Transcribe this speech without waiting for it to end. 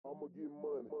I'ma get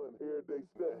money, every day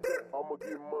snack. I'ma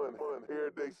get money,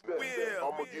 every day snack.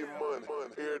 I'ma get money,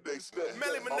 every day snack.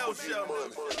 Melanie I'ma Minogue get show.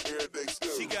 money, every day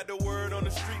snack. She got the word on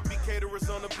the street, be caterers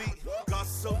on the beat.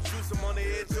 Gossip so juice, I'm on the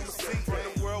edge of my seat. From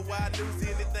the worldwide news,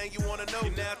 anything you wanna know.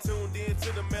 You're now tuned in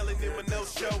to the Melanie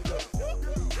Minogue show.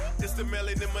 It's the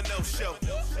Melanie Minogue show.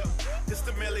 It's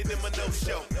the Melanie Minogue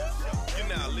show.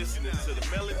 You're now listening to the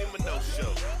Melanie Minogue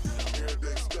show.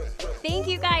 Thank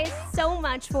you guys so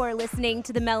much for listening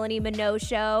to the Melanie Minogue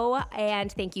Show,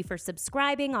 and thank you for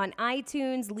subscribing on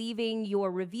iTunes, leaving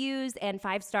your reviews and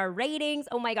 5-star ratings.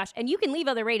 Oh my gosh, and you can leave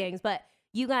other ratings, but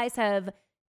you guys have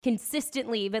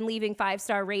consistently been leaving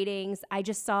 5-star ratings. I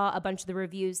just saw a bunch of the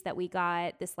reviews that we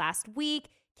got this last week.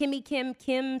 Kimmy Kim,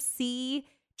 Kim C,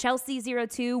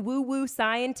 Chelsea02, Woo Woo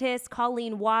Scientist,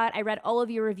 Colleen Watt. I read all of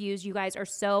your reviews. You guys are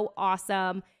so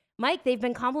awesome. Mike, they've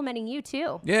been complimenting you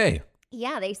too. Yay.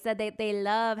 Yeah, they said they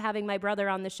love having my brother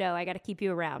on the show. I got to keep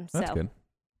you around. That's so good.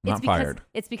 Not fired.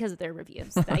 It's because of their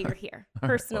reviews that you're here.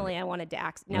 Personally, I wanted to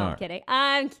ask. No, I'm kidding.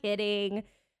 I'm kidding.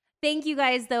 Thank you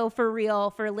guys, though, for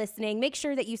real, for listening. Make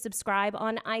sure that you subscribe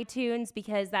on iTunes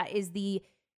because that is the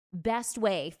best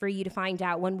way for you to find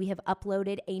out when we have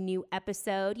uploaded a new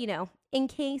episode, you know, in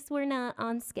case we're not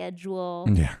on schedule.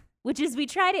 Yeah. Which is we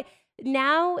try to...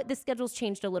 Now the schedule's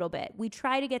changed a little bit. We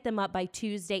try to get them up by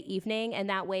Tuesday evening,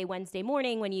 and that way Wednesday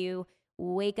morning when you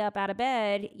wake up out of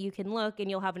bed, you can look and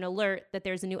you'll have an alert that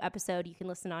there's a new episode you can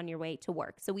listen on your way to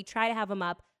work. So we try to have them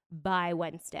up by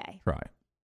Wednesday. Try.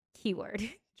 Keyword,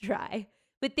 try.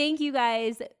 But thank you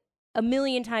guys a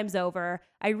million times over.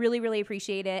 I really, really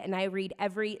appreciate it, and I read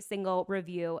every single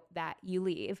review that you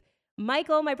leave.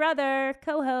 Michael, my brother,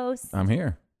 co-host. I'm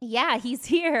here. Yeah, he's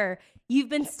here. You've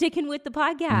been sticking with the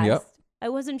podcast. Yep. I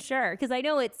wasn't sure because I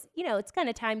know it's kind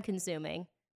of time consuming.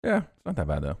 Yeah, it's not that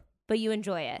bad though. But you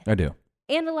enjoy it. I do.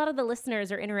 And a lot of the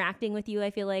listeners are interacting with you, I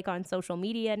feel like, on social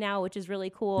media now, which is really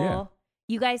cool. Yeah.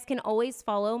 You guys can always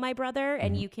follow my brother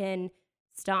and you can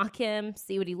stalk him,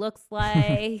 see what he looks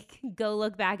like, go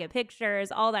look back at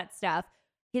pictures, all that stuff.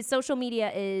 His social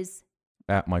media is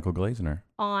At Michael Glazner.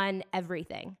 on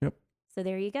everything. Yep. So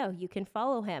there you go. You can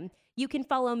follow him. You can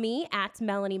follow me at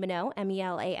Melanie Minogue,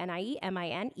 MELANIE,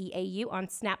 on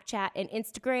Snapchat and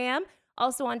Instagram.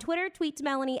 Also on Twitter, tweet to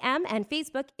Melanie M, and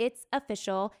Facebook, it's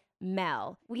official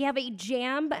Mel. We have a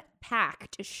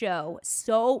jam-packed show,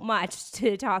 so much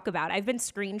to talk about. I've been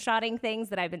screenshotting things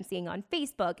that I've been seeing on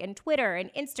Facebook and Twitter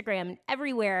and Instagram and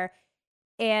everywhere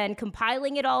and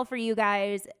compiling it all for you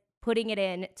guys, putting it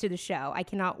in to the show. I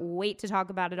cannot wait to talk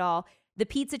about it all. The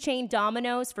pizza chain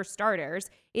Domino's, for starters,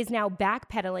 is now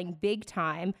backpedaling big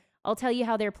time. I'll tell you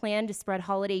how their plan to spread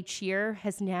holiday cheer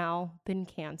has now been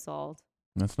canceled.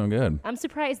 That's no good. I'm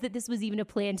surprised that this was even a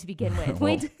plan to begin with.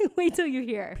 Well, wait till you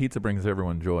hear. Pizza brings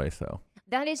everyone joy, so.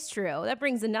 That is true. That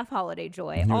brings enough holiday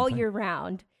joy You all would think. year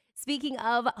round. Speaking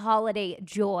of holiday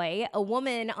joy, a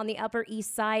woman on the Upper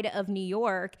East Side of New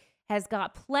York has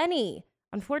got plenty.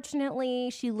 Unfortunately,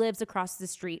 she lives across the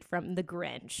street from the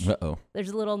Grinch. Uh-oh. There's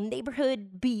a little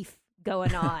neighborhood beef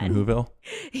going on. Whoville?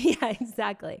 Yeah,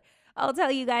 exactly. I'll tell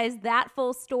you guys that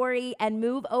full story and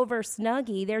move over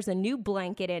Snuggie. There's a new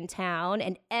blanket in town,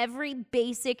 and every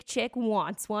basic chick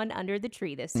wants one under the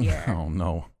tree this year. Oh,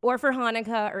 no. Or for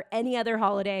Hanukkah or any other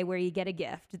holiday where you get a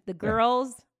gift. The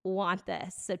girls want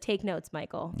this. So take notes,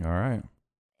 Michael. All right.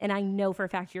 And I know for a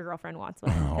fact your girlfriend wants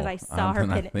one because I saw her I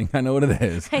pin it. think I know what it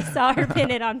is. I saw her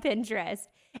pin it on Pinterest.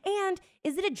 And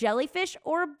is it a jellyfish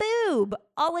or a boob?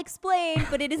 I'll explain,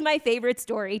 but it is my favorite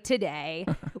story today.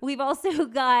 We've also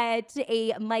got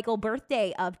a Michael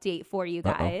birthday update for you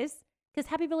guys. Because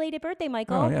happy belated birthday,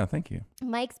 Michael. Oh, yeah, thank you.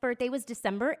 Mike's birthday was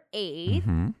December 8th.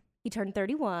 Mm-hmm. He turned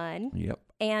 31. Yep.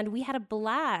 And we had a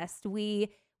blast.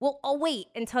 I'll wait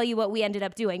and tell you what we ended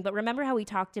up doing. But remember how we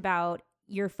talked about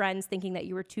your friends thinking that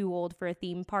you were too old for a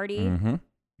theme party? Mm-hmm.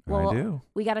 Well, I do.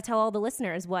 We got to tell all the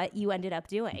listeners what you ended up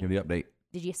doing. Give the update.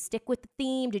 Did you stick with the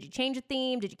theme? Did you change the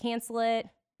theme? Did you cancel it?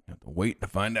 You have to wait to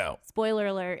find out. Spoiler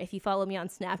alert, if you follow me on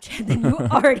Snapchat, then you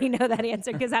already know that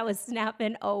answer because I was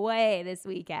snapping away this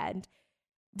weekend.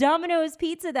 Domino's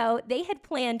Pizza, though, they had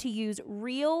planned to use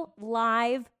real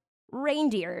live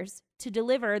reindeers to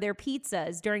deliver their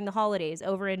pizzas during the holidays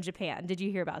over in Japan. Did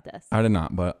you hear about this? I did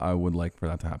not, but I would like for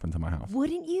that to happen to my house.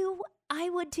 Wouldn't you? I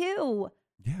would too.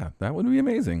 Yeah, that would be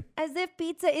amazing. As if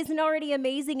pizza isn't already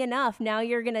amazing enough. Now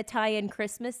you're going to tie in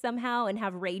Christmas somehow and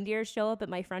have reindeers show up at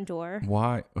my front door.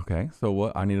 Why? Okay, so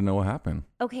what? I need to know what happened.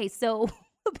 Okay, so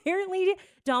apparently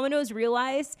Domino's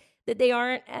realized that they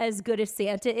aren't as good as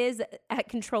Santa is at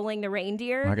controlling the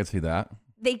reindeer. I could see that.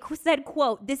 They said,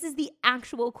 quote, this is the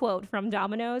actual quote from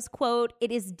Domino's, quote,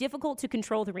 "It is difficult to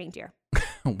control the reindeer."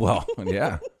 Well,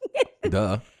 yeah.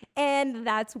 Duh. And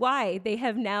that's why they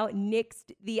have now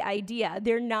nixed the idea.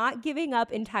 They're not giving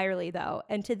up entirely, though.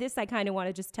 And to this, I kind of want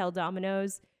to just tell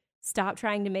Domino's, stop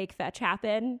trying to make fetch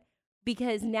happen.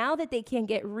 Because now that they can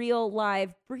get real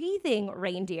live breathing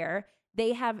reindeer,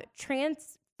 they have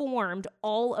transformed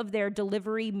all of their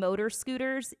delivery motor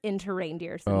scooters into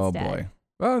reindeers instead. Oh, boy.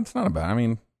 Well, it's not bad. I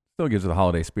mean, still gives it the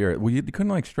holiday spirit. Well, you couldn't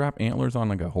like strap antlers on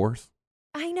like a horse?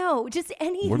 I know. Just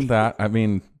anything. Wouldn't that, I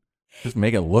mean, just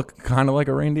make it look kind of like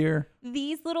a reindeer?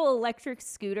 These little electric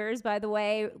scooters, by the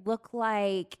way, look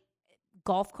like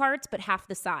golf carts, but half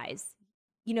the size.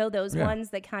 You know, those ones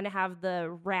that kind of have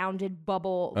the rounded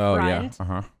bubble front. Yeah.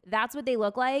 Uh-huh. That's what they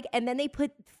look like. And then they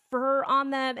put fur on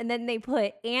them, and then they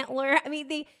put antler. I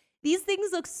mean, these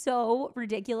things look so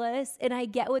ridiculous, and I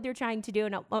get what they're trying to do,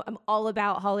 and I'm all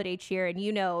about holiday cheer, and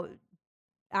you know,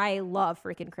 I love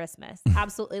freaking Christmas.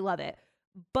 Absolutely love it.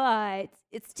 But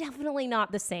it's definitely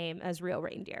not the same as real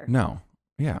reindeer. No.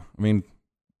 Yeah. I mean,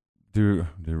 do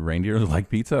reindeers like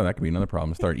pizza? That could be another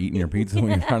problem. Start eating your pizza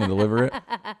when you're trying to deliver it.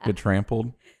 Get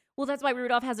trampled. Well, that's why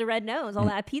Rudolph has a red nose, all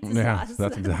that pizza Yeah, sauce.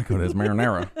 that's exactly what it is.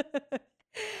 Marinara.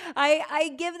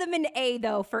 I give them an A,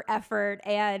 though, for effort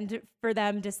and for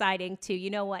them deciding to, you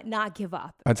know what, not give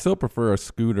up. I'd still prefer a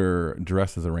scooter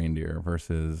dressed as a reindeer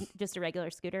versus... Just a regular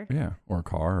scooter? Yeah, or a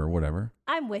car or whatever.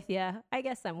 I'm with you. I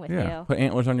guess I'm with Yeah, you. put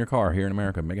antlers on your car here in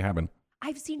America. Make it happen.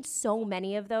 I've seen so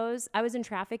many of those. I was in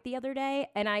traffic the other day,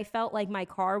 and I felt like my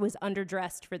car was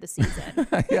underdressed for the season.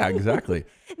 Yeah, exactly.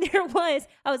 I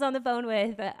was on the phone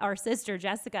with our sister,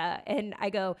 Jessica, and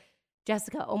I go,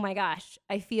 Jessica, oh my gosh,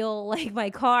 I feel like my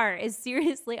car is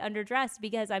seriously underdressed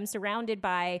because I'm surrounded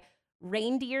by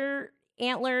reindeer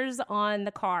antlers on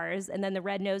the cars and then the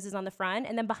red noses on the front.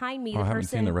 And then behind me, I haven't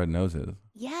seen the red noses.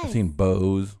 Yes. I've seen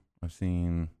bows. I've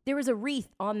seen... There was a wreath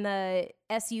on the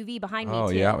SUV behind me, too. Oh,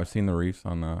 yeah. I've seen the wreaths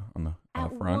on the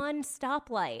At front. one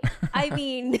stoplight. I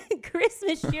mean,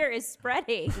 Christmas cheer is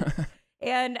spreading.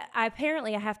 And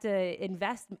apparently I have to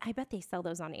invest. I bet they sell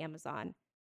those on Amazon.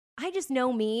 I just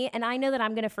know me, and I know that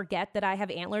I'm going to forget that I have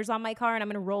antlers on my car, and I'm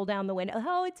going to roll down the window.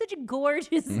 Oh, it's such a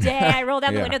gorgeous day. I roll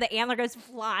down the window, the antler goes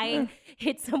flying,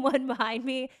 hits someone behind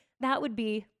me. That would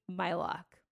be my luck.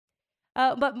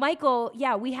 But Michael,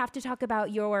 yeah, we have to talk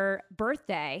about your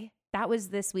birthday. That was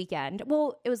this weekend.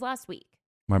 Well, it was last week.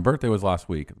 My birthday was last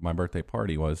week. My birthday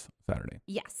party was Saturday.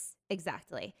 Yes,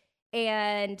 exactly.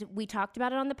 And we talked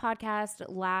about it on the podcast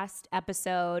last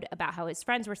episode about how his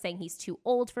friends were saying he's too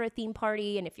old for a theme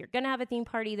party. And if you're going to have a theme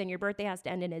party, then your birthday has to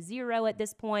end in a 0 at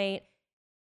this point.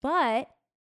 But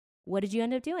what did you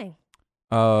end up doing?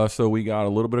 So we got a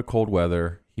little bit of cold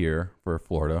weather here for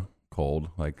Florida. Cold,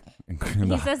 like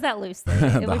he says that loosely.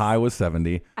 The high was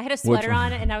 70. I had a sweater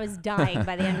on and I was dying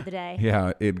by the end of the day.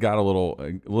 Yeah, it got a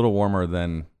little warmer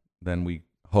than we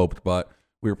hoped, but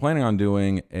we were planning on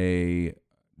doing a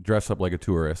dress up like a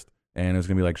tourist, and it was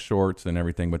gonna be like shorts and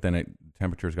everything. But then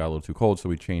temperatures got a little too cold, so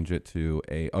we changed it to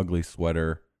a ugly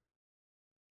sweater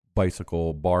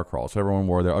bicycle bar crawl. So everyone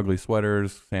wore their ugly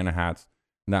sweaters, Santa hats,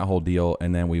 and that whole deal.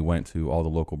 And then we went to all the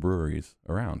local breweries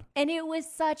around, and it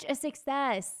was such a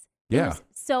success. Yeah. It was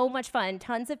so much fun.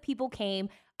 Tons of people came.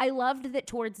 I loved that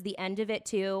towards the end of it,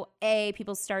 too,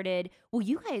 people started, well,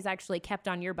 you guys actually kept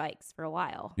on your bikes for a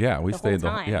while. Yeah, we stayed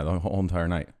the whole entire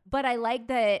night. But I like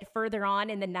that further on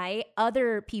in the night,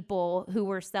 other people who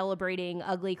were celebrating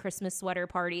ugly Christmas sweater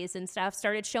parties and stuff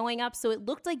started showing up. So it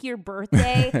looked like your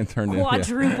birthday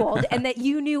quadrupled and that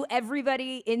you knew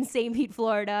everybody in St. Pete,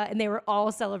 Florida, and they were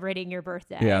all celebrating your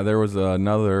birthday. Yeah, there was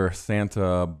another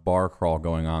Santa bar crawl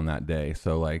going on that day.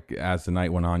 So like as the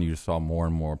night went on, you just saw more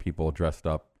and more people dressed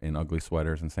up in ugly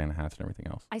sweaters and Santa hats and everything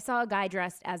else. I saw a guy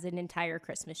dressed as an entire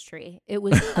Christmas tree. It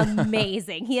was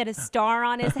amazing. He had a star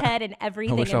on his head and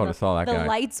everything. I wish I would have saw that guy. The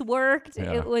lights worked.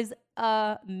 Yeah. It was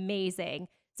amazing.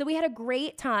 So we had a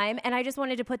great time, and I just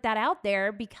wanted to put that out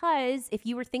there because if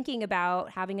you were thinking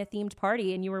about having a themed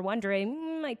party and you were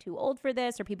wondering, am I too old for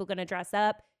this? Are people going to dress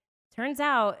up? Turns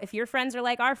out, if your friends are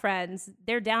like our friends,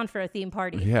 they're down for a theme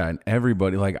party. Yeah, and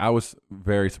everybody, like, I was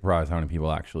very surprised how many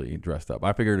people actually dressed up.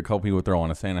 I figured a couple people would throw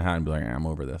on a Santa hat and be like, I'm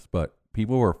over this. But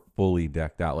people were fully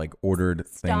decked out, like, ordered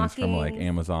things from, like,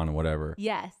 Amazon and whatever.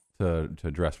 Yes. To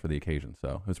dress for the occasion.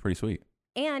 So it was pretty sweet.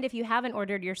 And if you haven't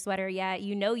ordered your sweater yet,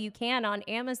 you know you can on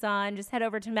Amazon. Just head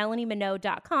over to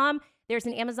melanieminogue.com. There's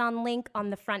an Amazon link on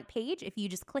the front page. If you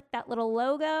just click that little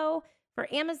logo for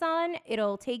Amazon,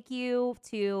 it'll take you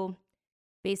to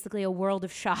basically a world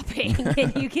of shopping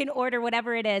and you can order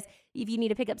whatever it is. If you need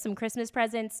to pick up some Christmas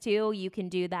presents too, you can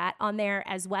do that on there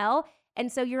as well.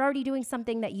 And so you're already doing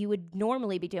something that you would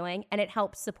normally be doing, and it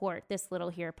helps support this Little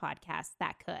Here podcast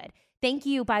that could. Thank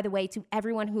you, by the way, to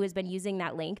everyone who has been using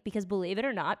that link, because believe it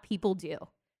or not, people do.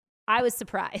 I was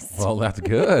surprised. Well, that's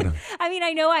good. I mean,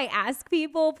 I know I ask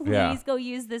people, please go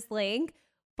use this link,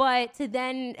 but to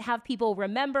then have people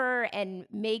remember and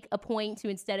make a point to,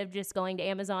 instead of just going to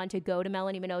Amazon, to go to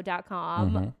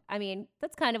melanieminogue.com. I mean,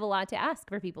 that's kind of a lot to ask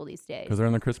for people these days. Because they're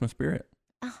in the Christmas spirit.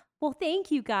 Well, thank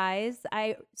you guys.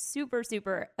 I super,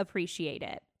 super appreciate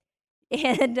it.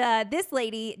 And this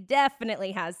lady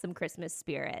definitely has some Christmas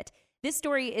spirit. This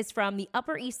story is from the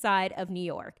Upper East Side of New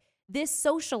York. This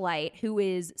socialite who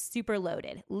is super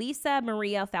loaded, Lisa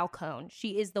Maria Falcone.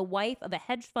 She is the wife of a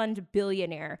hedge fund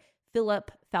billionaire, Philip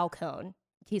Falcone.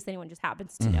 In case anyone just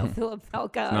happens to know Philip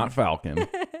Falcone. It's not Falcon.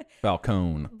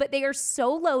 Falcone. But they are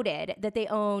so loaded that they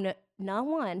own not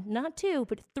one, not two,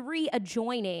 but 3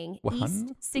 adjoining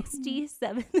East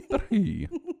 67th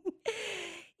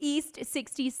East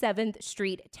 67th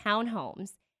Street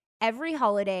townhomes. Every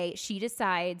holiday, she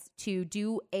decides to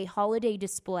do a holiday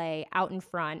display out in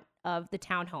front of the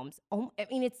townhomes. I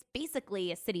mean, it's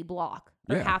basically a city block,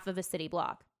 or half of a city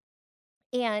block.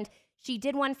 And she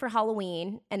did one for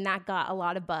Halloween, and that got a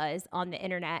lot of buzz on the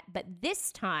internet. But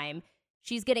this time,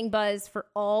 she's getting buzz for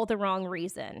all the wrong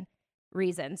reasons.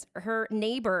 Her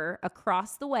neighbor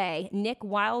across the way, Nick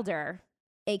Wilder,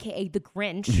 a.k.a. the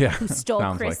Grinch, who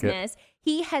stole Christmas,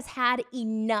 he has had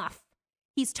enough.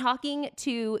 He's talking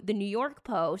to the New York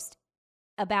Post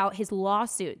about his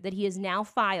lawsuit that he has now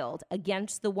filed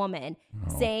against the woman,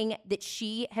 saying that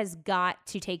she has got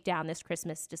to take down this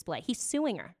Christmas display. He's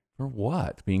suing her. For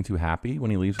what? Being too happy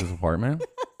when he leaves his apartment?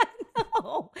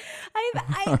 No.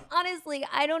 I honestly,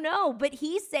 I don't know. But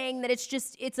he's saying that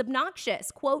it's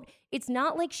obnoxious. Quote, it's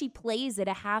not like she plays it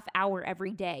a half hour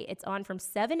every day. It's on from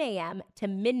 7 a.m. to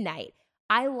midnight.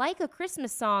 I like a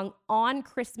Christmas song on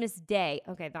Christmas Day.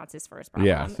 Okay, that's his first problem.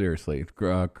 Yeah, seriously.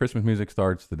 Christmas music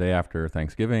starts the day after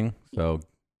Thanksgiving, so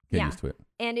get used to it.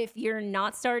 And if you're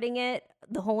not starting it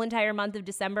the whole entire month of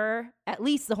December, at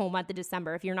least the whole month of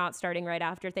December, if you're not starting right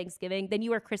after Thanksgiving, then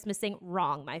you are Christmasing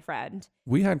wrong, my friend.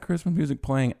 We had Christmas music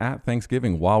playing at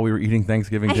Thanksgiving while we were eating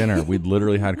Thanksgiving dinner. We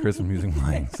literally had Christmas music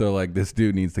playing. So, like, this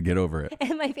dude needs to get over it.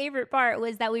 And my favorite part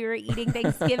was that we were eating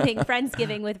Thanksgiving,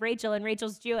 Friendsgiving with Rachel, and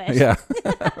Rachel's Jewish. Yeah.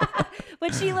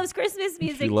 But she loves Christmas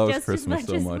music just Christmas as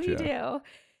so much as we do.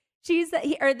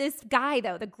 This guy,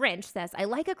 though, the Grinch, says, I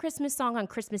like a Christmas song on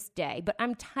Christmas Day, but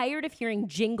I'm tired of hearing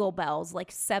jingle bells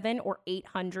like 700 or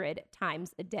 800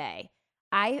 times a day.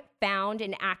 I found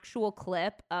an actual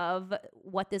clip of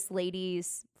what this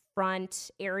lady's front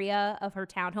area of her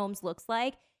townhomes looks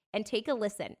like, and take a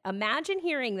listen. Imagine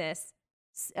hearing this,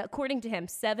 according to him,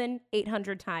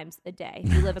 700-800 times a day.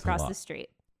 You live across the street.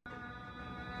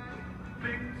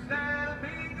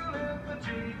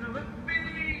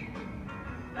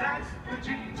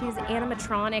 She has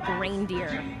animatronic reindeer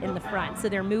in the front, so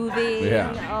they're moving.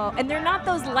 Yeah. And they're not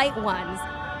those light ones.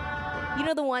 You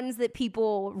know, the ones that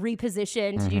people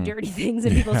reposition to do dirty things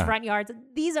in people's front yards.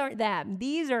 These aren't them.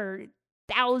 These are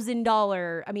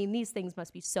 $1,000. I mean, these things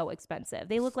must be so expensive.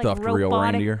 They look Stuffed like robotic. real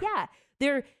reindeer. Yeah,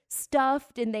 they're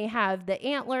stuffed and they have the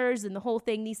antlers and the whole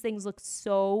thing. These things look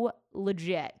so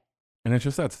legit. And it's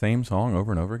just that same song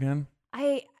over and over again?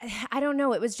 I don't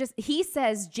know. It was just, he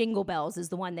says Jingle Bells is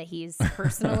the one that he's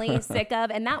personally sick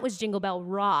of. And that was Jingle Bell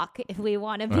Rock, if we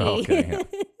want to be. Okay, yeah.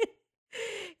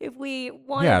 If we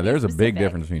want to be there's specific. a big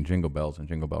difference between Jingle Bells and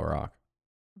Jingle Bell Rock.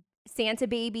 Santa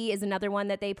Baby is another one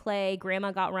that they play.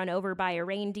 Grandma got run over by a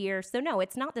reindeer. So no,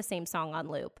 it's not the same song on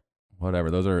loop. Whatever.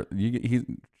 Those are,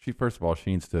 she first of all,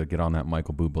 she needs to get on that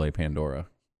Michael Bublé Pandora.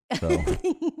 So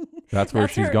that's where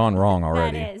she's gone wrong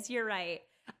already. That is, you're right.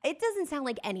 It doesn't sound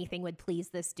like anything would please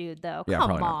this dude, though. Yeah,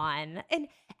 come on.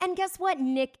 And guess what,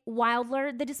 Nick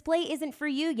Wilder? The display isn't for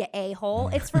you, you a-hole.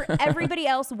 It's for everybody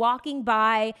else walking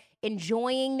by,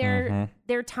 enjoying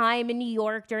their time in New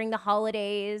York during the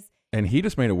holidays. And he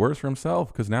just made it worse for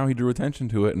himself because now he drew attention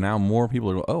to it. And now more people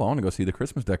are, I want to go see the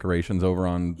Christmas decorations over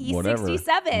on whatever.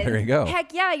 E67. There you go.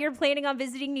 Heck yeah, you're planning on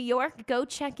visiting New York? Go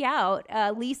check out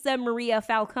Lisa Maria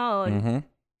Falcone.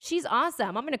 She's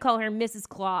awesome. I'm going to call her Mrs.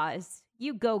 Claus.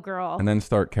 You go, girl. And then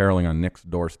start caroling on Nick's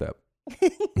doorstep.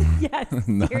 Yes.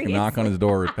 knock on his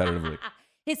door repetitively.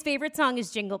 His favorite song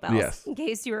is Jingle Bells, yes. In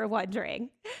case you were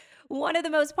wondering. One of the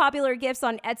most popular gifts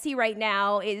on Etsy right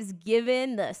now is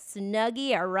giving the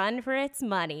Snuggie a run for its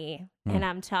money. And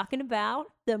I'm talking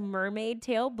about the mermaid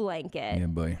tail blanket. Yeah,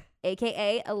 boy.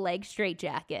 AKA a leg straight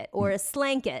jacket, or a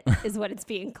slanket is what it's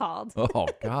being called. Oh,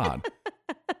 God.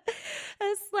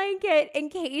 A slanket, in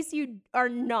case you are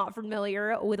not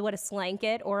familiar with what a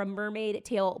slanket or a mermaid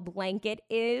tail blanket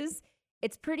is,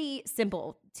 It's pretty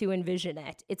simple to envision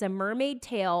it. It's a mermaid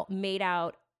tail made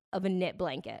out of a knit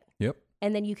blanket. Yep.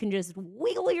 And then you can just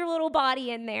wiggle your little body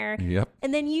in there. Yep.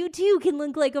 And then you too can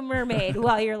look like a mermaid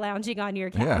while you're lounging on your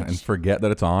couch. Yeah, and forget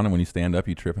that it's on, and when you stand up,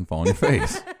 you trip and fall on your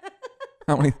face.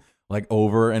 How many, like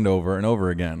over and over and over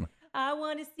again. I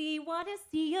want to see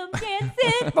them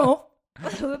dancing. Oh,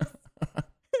 oops.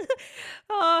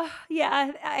 Oh,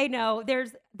 yeah, I know. There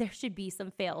should be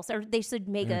some fails, or they should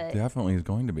make Definitely is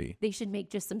going to be. They should make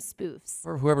just some spoofs.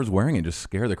 Or whoever's wearing it, just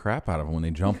scare the crap out of them when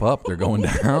they jump up. They're going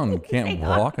down. Can't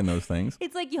walk in those things.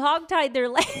 It's like you hogtied their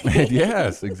legs.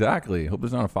 Yes, exactly. Hope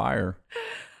there's not a fire.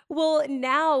 Well,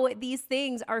 now these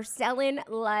things are selling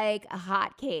like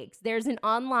hotcakes. There's an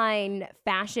online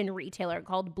fashion retailer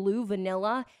called Blue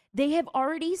Vanilla. They have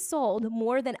already sold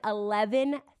more than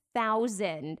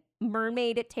 11,000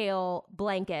 mermaid tail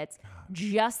blankets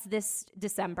just this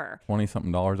December.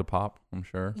 $20-something a pop, I'm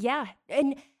sure. Yeah.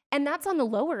 And that's on the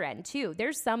lower end too.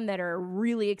 There's some that are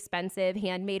really expensive,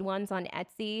 handmade ones on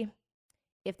Etsy.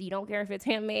 If you don't care if it's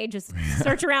handmade, just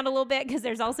search around a little bit, because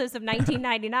there's also some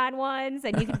 $19.99 ones,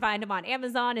 and you can find them on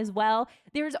Amazon as well.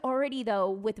 There's already,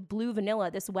 though, with Blue Vanilla,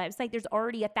 this website, there's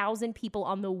already 1,000 people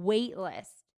on the wait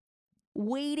list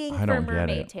waiting for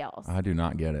mermaid tails. I do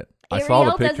not get it. Ariel I saw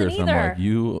the pictures and I'm either. like,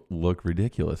 you look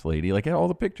ridiculous, lady. Like, get all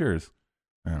the pictures.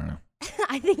 I don't know.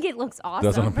 I think it looks awesome.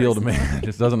 Doesn't appeal to me. It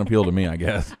just doesn't appeal to me, I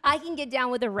guess. I can get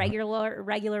down with a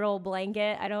regular old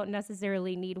blanket. I don't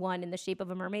necessarily need one in the shape of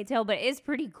a mermaid tail, but it's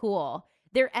pretty cool.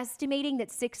 They're estimating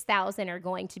that 6,000 are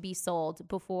going to be sold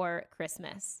before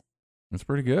Christmas. It's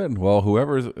pretty good. Well,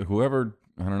 whoever,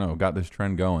 I don't know, got this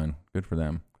trend going, good for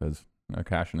them, because they're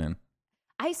cashing in.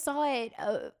 I saw it.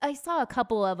 I saw a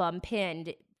couple of them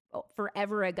pinned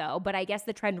forever ago, but I guess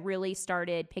the trend really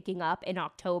started picking up in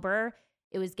October.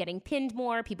 It was getting pinned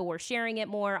more. People were sharing it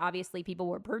more. Obviously, people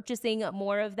were purchasing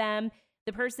more of them.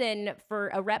 The person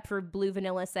for a rep for Blue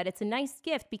Vanilla said it's a nice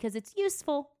gift because it's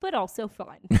useful, but also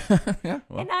fun. Yeah,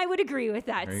 well, and I would agree with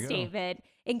that there you statement. Go.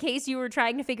 In case you were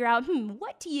trying to figure out,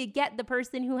 what do you get the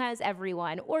person who has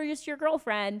everyone or just your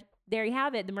girlfriend? There you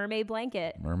have it, the mermaid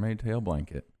blanket. Mermaid tail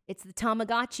blanket. It's the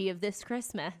Tamagotchi of this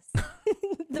Christmas.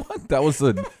 What? That was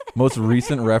the most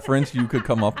recent reference you could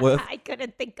come up with? I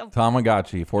couldn't think of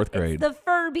Tamagotchi, 4th grade. It's the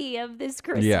Furby of this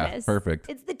Christmas. Yeah, perfect.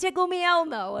 It's the Tickle Me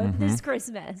Elmo of this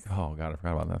Christmas. Oh, God, I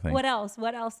forgot about that thing. What else?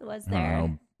 What else was there?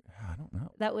 I don't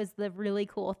know. That was the really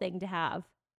cool thing to have.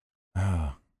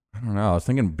 I don't know. I was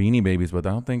thinking Beanie Babies, but I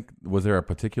don't think, was there a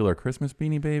particular Christmas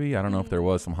Beanie Baby? I don't know if there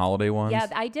was some holiday ones. Yeah,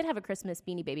 I did have a Christmas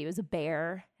Beanie Baby. It was a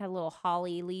bear, had little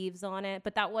holly leaves on it,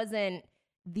 but that wasn't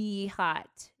the hot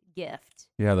gift.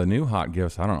 Yeah, the new hot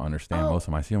gifts, I don't understand. Most of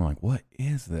them I see, I'm like, what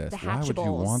is this? Why would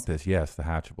you want this? Yes, the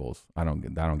Hatchables. I don't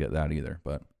get that either,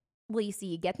 but. Well, you see,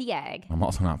 you get the egg. I'm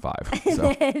also not 5. So.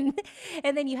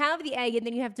 and then you have the egg, and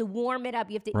then you have to warm it up.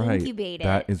 You have to incubate it.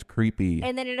 That is creepy.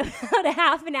 And then in about a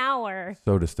half an hour.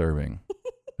 So disturbing.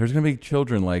 There's going to be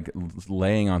children like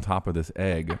laying on top of this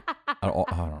egg. I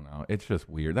don't know. It's just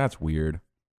weird. That's weird.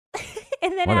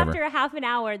 And then Whatever. after a half an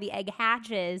hour, the egg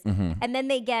hatches, and then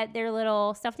they get their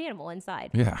little stuffed animal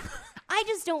inside. Yeah. I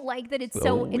just don't like that it's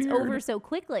So it's weird. over so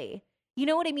quickly. You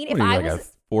know what I mean? What, if I like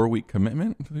was a 4-week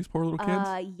commitment to these poor little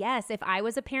kids? Yes. If I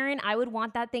was a parent, I would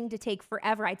want that thing to take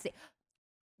forever. I'd say,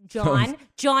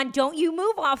 John, don't you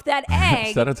move off that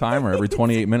egg. Set a timer every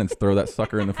 28 minutes. Throw that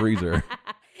sucker in the freezer.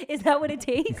 Is that what it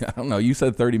takes? I don't know. You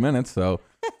said 30 minutes, so.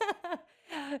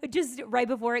 Just right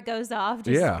before it goes off,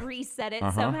 just reset it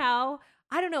somehow.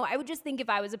 I don't know. I would just think if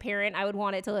I was a parent, I would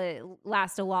want it to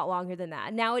last a lot longer than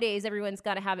that. Nowadays, everyone's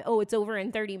got to have it. Oh, it's over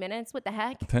in 30 minutes. What the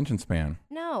heck? Attention span.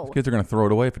 No. These kids are going to throw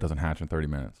it away if it doesn't hatch in 30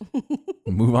 minutes.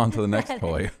 Move on to the next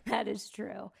toy. That is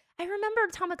true. I remember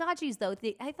Tamagotchis, though.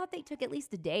 I thought they took at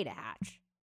least a day to hatch.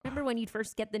 Remember when you'd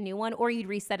first get the new one, or you'd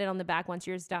reset it on the back once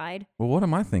yours died? Well, what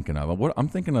am I thinking of? I'm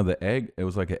thinking of the egg. It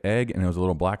was like an egg, and it was a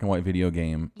little black and white video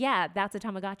game. Yeah, that's a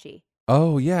Tamagotchi.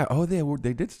 Oh, yeah. Oh,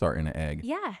 they did start in an egg.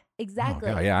 Yeah, exactly.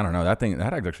 Oh, God, yeah, I don't know. That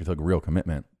egg actually took real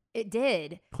commitment. It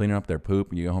did. Cleaning up their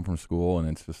poop. You get home from school, and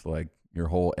it's just like your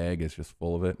whole egg is just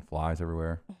full of it. Flies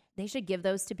everywhere. They should give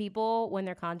those to people when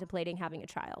they're contemplating having a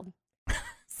child.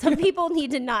 Some people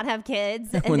need to not have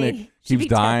kids. And when they keeps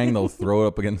dying, they'll throw it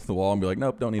up against the wall and be like,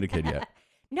 nope, don't need a kid yet.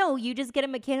 No, you just get a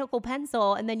mechanical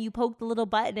pencil and then you poke the little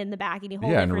button in the back and you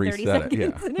hold it for 30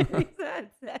 seconds. And it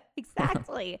resets.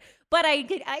 Exactly. But I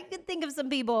could think of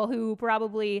some people who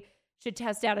probably should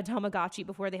test out a Tamagotchi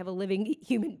before they have a living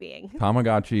human being.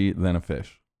 Tamagotchi, then a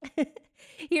fish.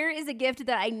 Here is a gift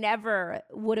that I never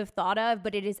would have thought of,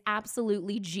 but it is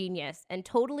absolutely genius and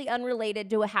totally unrelated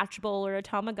to a Hatchable or a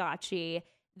Tamagotchi.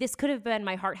 this could have been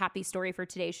my heart happy story for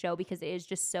today's show because it is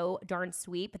just so darn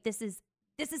sweet. But this is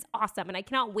awesome. And I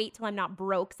cannot wait till I'm not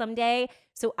broke someday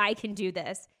so I can do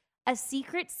this. A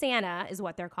secret Santa is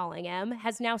what they're calling him,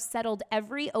 has now settled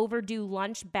every overdue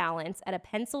lunch balance at a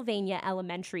Pennsylvania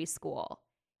elementary school.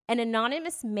 An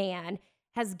anonymous man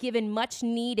has given much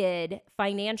needed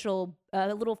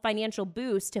little financial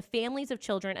boost to families of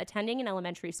children attending an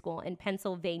elementary school in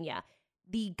Pennsylvania.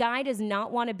 The guy does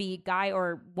not want to be, guy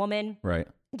or woman, Right.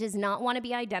 does not want to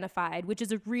be identified, which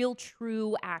is a real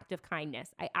true act of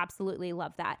kindness. I absolutely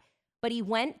love that. But he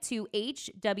went to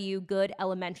H.W. Good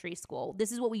Elementary School.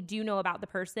 This is what we do know about the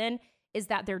person, is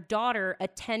that their daughter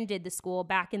attended the school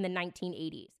back in the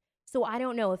 1980s. So I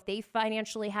don't know if they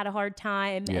financially had a hard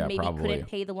time and maybe probably couldn't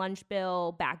pay the lunch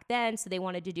bill back then, so they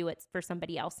wanted to do it for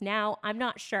somebody else now. I'm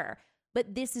not sure.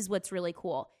 But this is what's really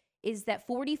cool, is that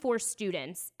 44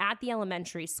 students at the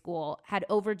elementary school had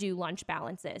overdue lunch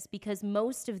balances because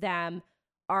most of them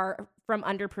are from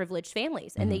underprivileged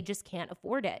families and they just can't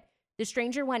afford it. The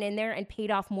stranger went in there and paid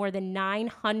off more than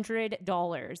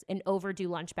 $900 in overdue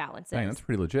lunch balances. Dang, that's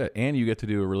pretty legit. And you get to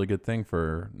do a really good thing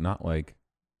for not like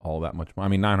all that much money. I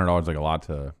mean, $900 is like a lot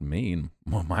to me and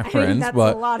my friends, that's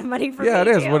but a lot of money for me it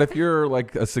is. too. But if you're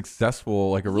like a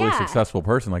successful, like a really successful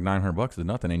person, like $900 is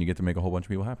nothing, and you get to make a whole bunch of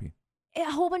people happy. A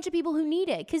whole bunch of people who need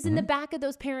it. Because in the back of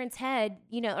those parents' head,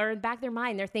 or in the back of their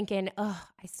mind, they're thinking, oh,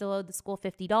 I still owe the school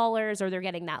 $50, or they're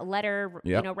getting that letter,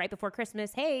 right before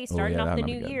Christmas. Hey, starting off the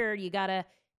new year, you got to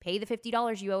pay the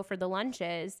 $50 you owe for the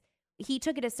lunches. He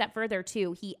took it a step further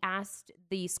too. He asked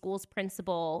the school's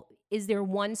principal, is there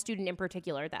one student in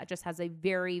particular that just has a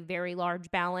very, very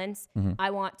large balance?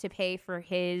 I want to pay for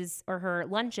his or her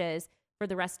lunches for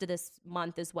the rest of this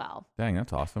month as well. Dang,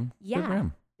 that's awesome. Yeah. Good for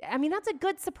him. I mean, that's a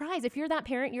good surprise. If you're that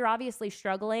parent, you're obviously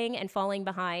struggling and falling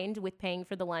behind with paying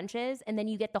for the lunches, and then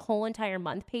you get the whole entire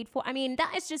month paid for. I mean,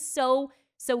 that is just so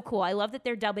cool. I love that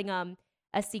they're dubbing a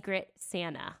secret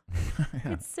Santa.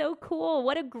 It's so cool.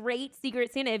 What a great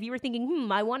secret Santa. If you were thinking,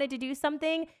 I wanted to do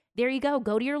something, there you go.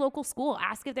 Go to your local school.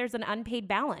 Ask if there's an unpaid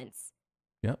balance.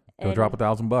 Yep. Go drop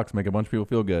 $1,000. Make a bunch of people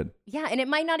feel good. Yeah, and it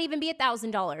might not even be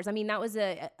 $1,000. I mean, that was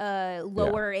a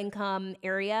lower income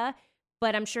area,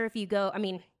 but I'm sure if you go, I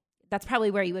mean, that's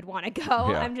probably where you would want to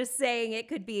go. Yeah. I'm just saying it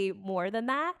could be more than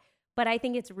that, but I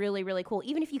think it's really, really cool.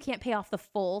 Even if you can't pay off the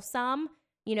full sum,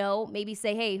 maybe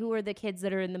say, hey, who are the kids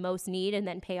that are in the most need, and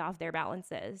then pay off their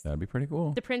balances. That'd be pretty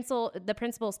cool. The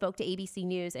principal spoke to ABC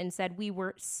News and said, we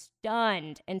were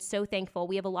stunned and so thankful.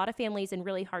 We have a lot of families in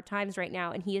really hard times right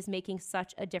now, and he is making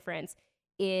such a difference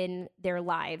in their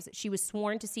lives. She was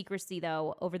sworn to secrecy,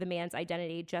 though, over the man's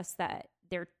identity, just that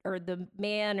the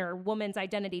man or woman's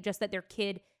identity, just that their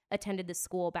kid attended the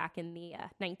school back in the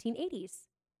 1980s.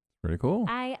 Pretty cool.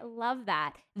 I love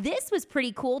that. This was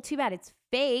pretty cool. Too bad it's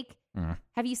fake.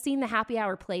 Have you seen the happy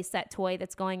hour playset toy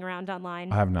that's going around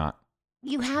online? I have not.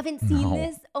 You haven't seen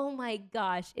this? Oh my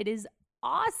gosh. It is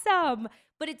awesome.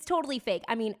 But it's totally fake.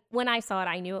 I mean, when I saw it,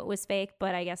 I knew it was fake,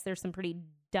 but I guess there's some pretty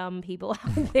dumb people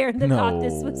out there that thought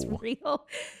this was real.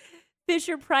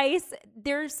 Fisher-Price,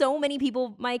 there's so many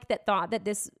people, Mike, that thought that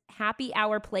this happy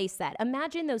hour play set,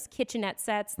 imagine those kitchenette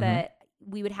sets that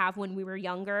we would have when we were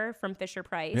younger from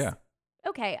Fisher-Price. Yeah.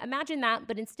 Okay, imagine that,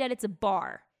 but instead it's a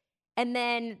bar. And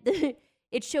then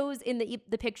it shows in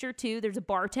the picture too, there's a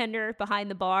bartender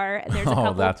behind the bar, and there's a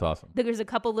couple, that's awesome. There's a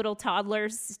couple little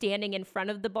toddlers standing in front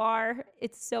of the bar.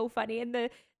 It's so funny. And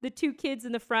the two kids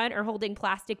in the front are holding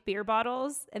plastic beer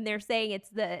bottles, and they're saying it's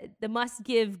the must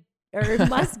give or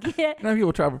must get.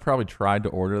 People probably tried to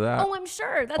order that. Oh, I'm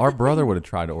sure. That's Our brother would have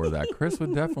tried to order that. Chris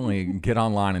would definitely get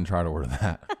online and try to order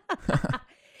that.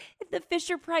 The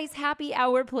Fisher-Price happy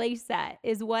hour play set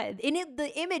is what, and the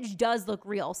image does look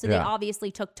real. So they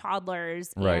obviously took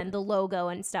toddlers and the logo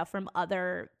and stuff from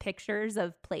other pictures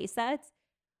of play sets.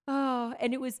 Oh,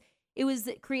 and it was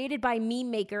created by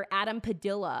meme maker Adam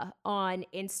Padilla on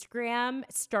Instagram,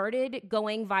 started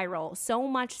going viral, so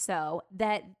much so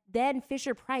that then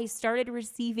Fisher-Price started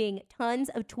receiving tons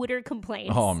of Twitter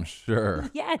complaints. Oh, I'm sure.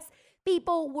 Yes,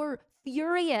 people were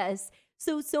furious.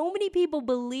 So many people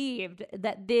believed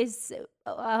that this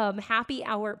happy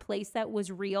hour playset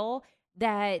was real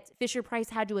that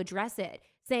Fisher-Price had to address it,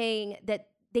 saying that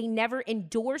they never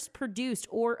endorsed, produced,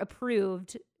 or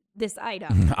approved this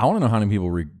item. I want to know how many people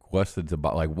requested to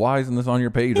buy, like, why isn't this on your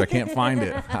page? I can't find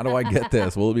it. How do I get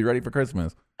this? Will it be ready for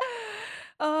Christmas?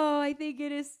 Oh, I think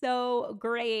it is so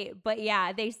great. But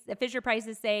yeah, Fisher-Price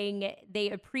is saying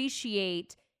they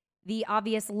appreciate the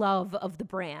obvious love of the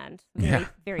brand.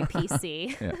 Very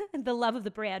PC. The love of the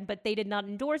brand, but they did not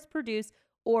endorse, produce,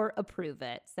 or approve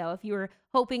it. So if you were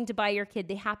hoping to buy your kid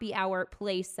the happy hour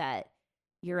play set,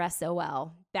 you're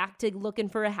SOL. Back to looking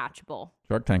for a hatchable.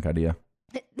 Shark Tank idea.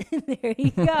 There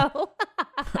you go.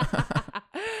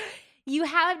 You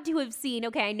had to have seen,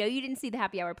 okay, I know you didn't see the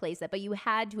happy hour playset, but you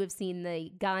had to have seen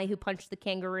the guy who punched the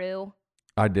kangaroo.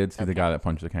 I did see the guy that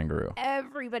punched the kangaroo.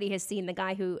 Everybody has seen the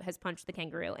guy who has punched the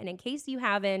kangaroo. And in case you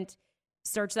haven't,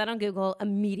 search that on Google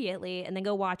immediately and then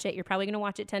go watch it. You're probably going to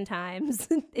watch it 10 times.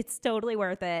 It's totally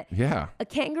worth it. Yeah. A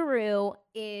kangaroo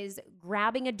is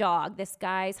grabbing a dog, this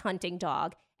guy's hunting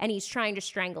dog, and he's trying to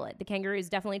strangle it. The kangaroo is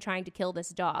definitely trying to kill this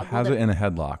dog. Has it in a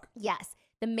headlock. Yes.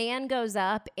 The man goes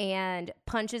up and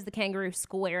punches the kangaroo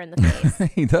square in the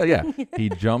face. He does, yeah. He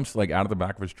jumps like out of the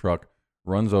back of his truck,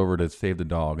 runs over to save the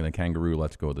dog, and the kangaroo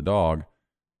lets go of the dog.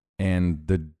 And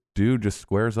the dude just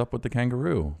squares up with the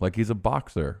kangaroo like he's a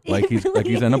boxer, like he's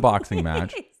in a boxing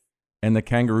match. And the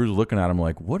kangaroo's looking at him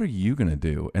like, "What are you gonna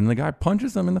do?" And the guy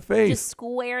punches him in the face, just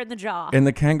square in the jaw. And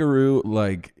the kangaroo,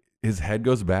 like, his head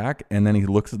goes back, and then he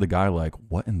looks at the guy like,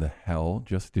 "What in the hell?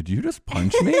 Did you just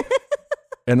punch me?"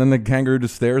 And then the kangaroo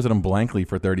just stares at him blankly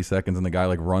for 30 seconds, and the guy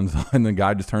like runs on, and the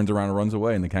guy just turns around and runs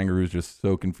away, and the kangaroo's just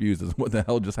so confused as what the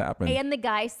hell just happened. And the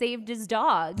guy saved his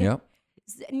dog. Yep.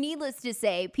 Needless to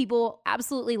say, people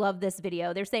absolutely love this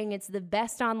video. They're saying it's the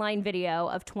best online video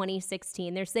of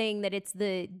 2016. They're saying that it's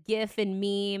the GIF and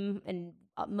meme and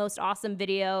most awesome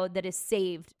video that has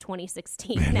saved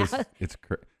 2016. They said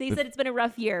it's been a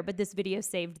rough year, but this video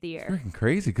saved the year. It's freaking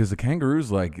crazy because the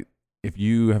kangaroos, like, if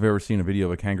you have ever seen a video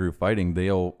of a kangaroo fighting,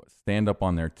 they'll stand up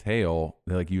on their tail.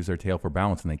 They like use their tail for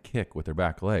balance and they kick with their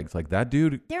back legs. Like that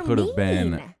dude could have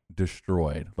been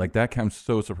destroyed. Like that, I'm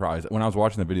so surprised. When I was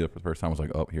watching the video for the first time, I was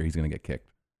like, oh, here, he's going to get kicked.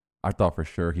 I thought for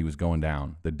sure he was going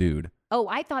down, the dude. Oh,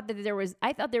 I thought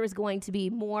there was going to be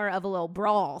more of a little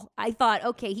brawl. I thought,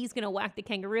 okay, he's going to whack the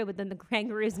kangaroo, but then the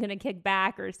kangaroo's going to kick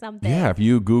back or something. Yeah, if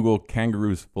you Google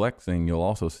kangaroos flexing, you'll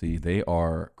also see they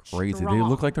are crazy. Strong. They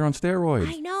look like they're on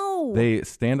steroids. I know. They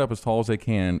stand up as tall as they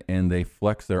can, and they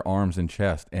flex their arms and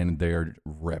chest, and they're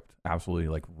ripped. Absolutely,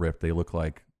 like, ripped. They look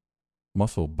like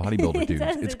muscle bodybuilder dudes.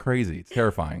 It's crazy. It's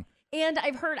terrifying. And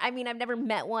I've heard, I mean, I've never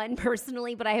met one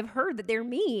personally, but I have heard that they're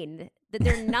mean, that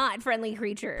they're not friendly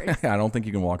creatures. I don't think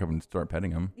you can walk up and start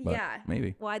petting them, but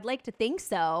maybe. Well, I'd like to think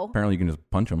so. Apparently you can just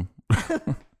punch them.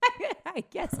 I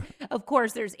guess. Of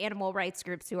course, there's animal rights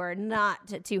groups who are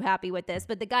not too happy with this,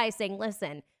 but the guy is saying,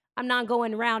 listen, I'm not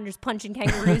going around just punching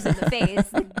kangaroos in the face.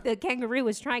 The kangaroo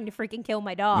was trying to freaking kill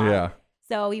my dog. Yeah.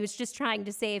 So he was just trying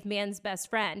to save man's best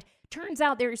friend. Turns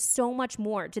out there's so much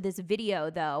more to this video,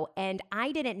 though, and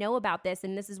I didn't know about this,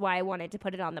 and this is why I wanted to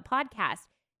put it on the podcast.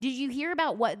 Did you hear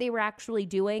about what they were actually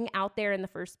doing out there in the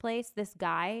first place, this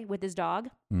guy with his dog?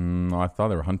 No, I thought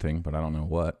they were hunting, but I don't know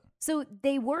what. So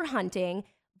they were hunting,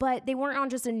 but they weren't on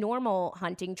just a normal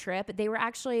hunting trip. They were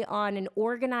actually on an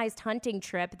organized hunting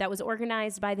trip that was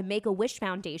organized by the Make-A-Wish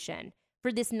Foundation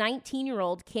for this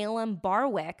 19-year-old Calum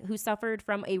Barwick who suffered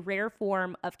from a rare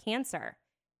form of cancer.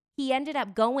 He ended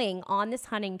up going on this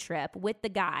hunting trip with the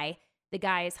guy. The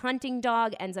guy's hunting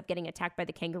dog ends up getting attacked by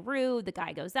the kangaroo. The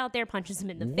guy goes out there, punches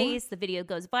him in the face. The video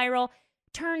goes viral.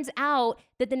 Turns out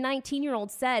that the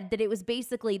 19-year-old said that it was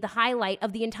basically the highlight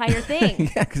of the entire thing.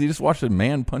 Yeah, because he just watched a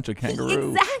man punch a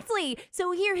kangaroo. Exactly.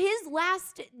 So here, his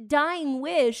last dying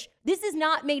wish, this is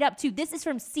not made up too. This is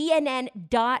from CNN.com.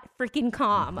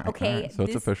 Okay. Right, so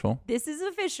it's official. This is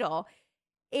official.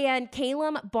 And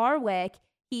Calum Barwick,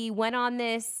 he went on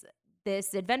this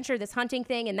adventure, this hunting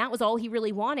thing, and that was all he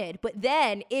really wanted. But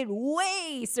then it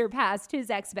way surpassed his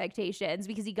expectations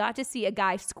because he got to see a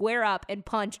guy square up and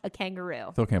punch a kangaroo.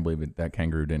 Still can't believe it. That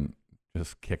kangaroo didn't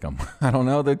just kick him. I don't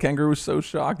know. The kangaroo was so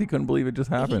shocked. He couldn't believe it just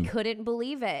happened. He couldn't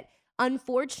believe it.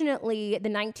 Unfortunately, the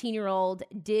 19-year-old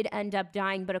did end up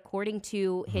dying, but according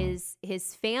to his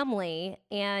family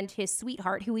and his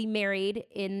sweetheart, who he married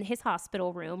in his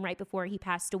hospital room right before he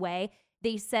passed away,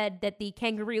 they said that the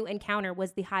kangaroo encounter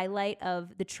was the highlight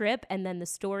of the trip, and then the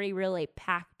story really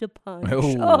packed a punch.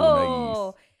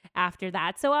 Nice. After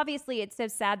that. So obviously it's so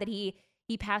sad that he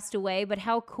passed away, but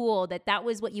how cool that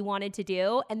was what you wanted to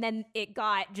do, and then it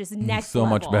got just next level. So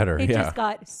much better. It just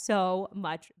got so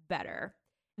much better.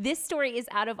 This story is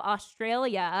out of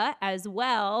Australia as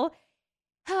well.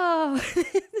 Oh,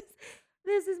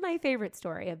 this is my favorite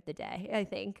story of the day, I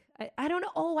think. I don't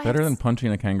know. Oh, better than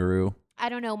punching a kangaroo. I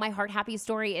don't know. My Heart Happy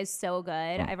story is so good.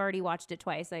 I've already watched it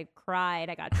twice. I cried.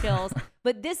 I got chills.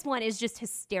 But this one is just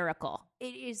hysterical.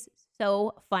 It is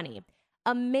so funny.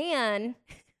 A man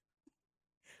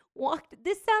walked.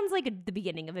 This sounds like the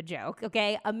beginning of a joke,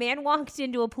 okay? A man walked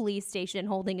into a police station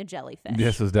holding a jellyfish.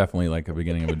 This is definitely like a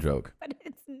beginning of a joke. But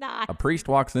it's not. A priest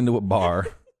walks into a bar.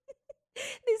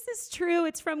 This is true.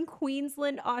 It's from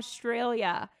Queensland,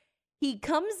 Australia. He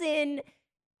comes in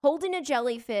holding a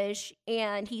jellyfish,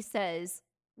 and he says,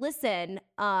 listen,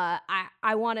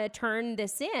 I want to turn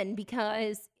this in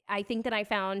because I think that I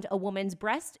found a woman's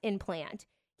breast implant.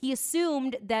 He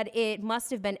assumed that it must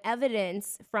have been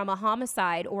evidence from a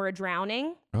homicide or a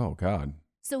drowning. Oh, God.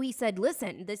 So he said,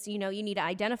 listen, this, you need to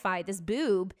identify this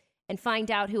boob and find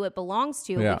out who it belongs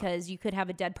to because you could have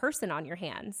a dead person on your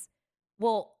hands.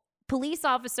 Well, police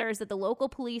officers at the local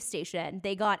police station,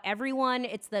 they got everyone.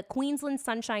 It's the Queensland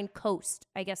Sunshine Coast,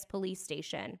 I guess, police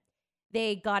station.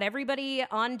 They got everybody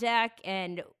on deck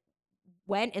and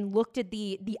went and looked at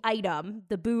the item,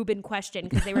 the boob in question,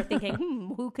 because they were thinking,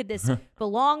 who could this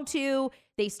belong to?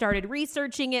 They started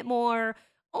researching it more,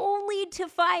 only to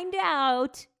find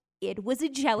out it was a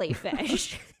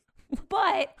jellyfish.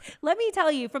 But let me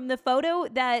tell you, from the photo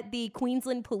that the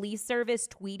Queensland Police Service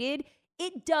tweeted,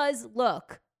 it does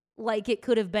look like it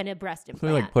could have been a breast implant. So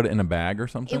they like put it in a bag or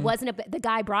something? It wasn't the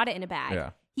guy brought it in a bag. Yeah.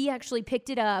 He actually picked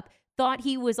it up, thought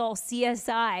he was all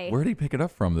CSI. Where did he pick it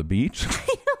up from? The beach? I don't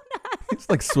know. He's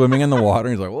like swimming in the water.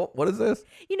 He's like, well, what is this?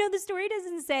 The story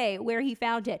doesn't say where he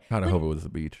found it. God, I hope it was the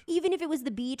beach. Even if it was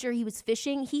the beach or he was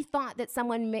fishing, he thought that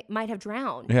someone might have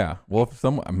drowned. Yeah. Well, if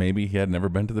maybe he had never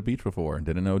been to the beach before and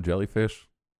didn't know jellyfish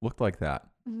looked like that.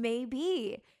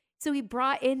 Maybe. So he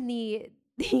brought in the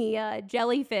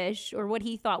jellyfish, or what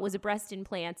he thought was a breast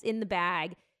implant in the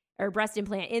bag,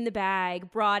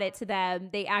 brought it to them.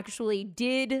 They actually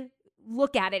did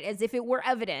look at it as if it were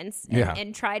evidence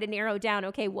and try to narrow down,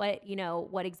 okay, what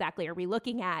exactly are we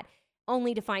looking at?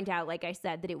 Only to find out, like I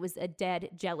said, that it was a dead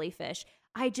jellyfish.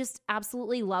 I just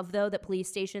absolutely love, though, that police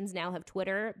stations now have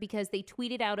Twitter, because they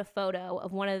tweeted out a photo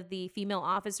of one of the female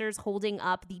officers holding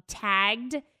up the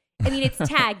tagged, it's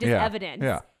tagged as evidence.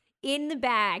 Yeah. In the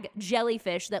bag,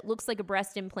 jellyfish that looks like a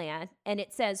breast implant, and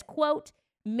it says, quote,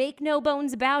 "Make no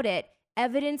bones about it.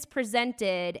 Evidence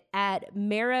presented at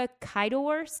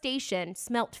Maracaidoor Station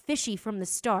smelt fishy from the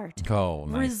start. Oh,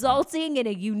 nice. Resulting in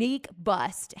a unique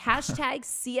bust. Hashtag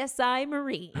CSI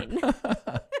Marine."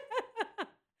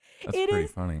 That's pretty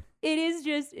funny. It is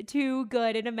just too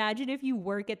good. And imagine if you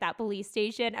work at that police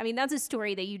station. That's a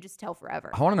story that you just tell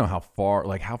forever. I want to know how far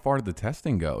did the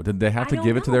testing go? Did they have to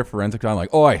give it to their forensic guy?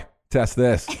 Like, oi, test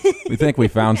this. We think we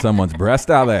found someone's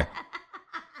breast out there.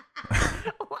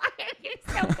 Why are you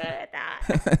so good at that?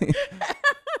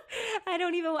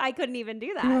 I couldn't even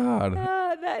do that. God.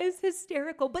 That is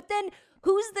hysterical. But then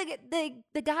who's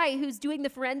the guy who's doing the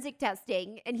forensic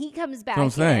testing, and he comes back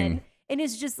in and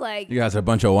is just like, you guys are a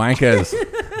bunch of wankers.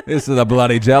 This is a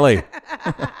bloody jelly.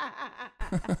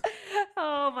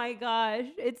 Oh my gosh,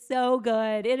 it's so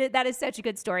good. That is such a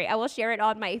good story. I will share it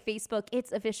on my Facebook.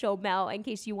 It's Official Mel, in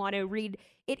case you want to read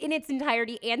it in its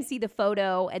entirety and see the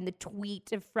photo and the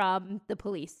tweet from the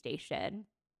police station.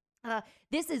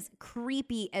 This is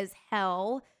creepy as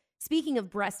hell. Speaking of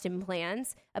breast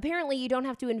implants, apparently you don't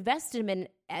have to invest in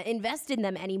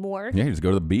them anymore. Yeah, you just go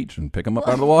to the beach and pick them up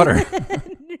out of the water.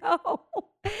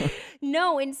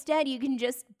 No, instead you can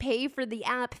just pay for the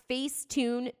app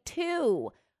Facetune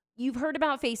 2. You've heard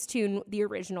about Facetune, the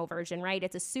original version, right?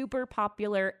 It's a super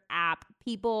popular app.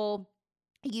 People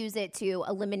use it to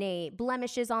eliminate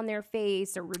blemishes on their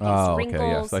face or reduce wrinkles.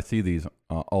 Okay, yes. I see these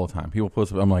all the time. People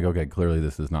post, I'm like, okay, clearly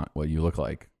this is not what you look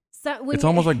like. So it's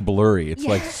almost like blurry. It's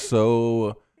like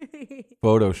so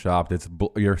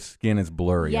photoshopped. Your skin is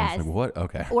blurry. Yes. Like, what?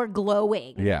 Okay. Or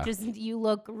glowing. Yeah. Just you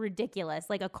look ridiculous,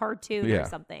 like a cartoon or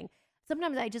something.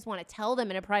 Sometimes I just want to tell them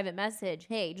in a private message,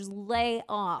 hey, just lay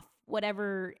off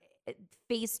whatever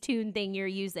Facetune thing you're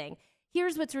using.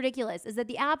 Here's what's ridiculous is that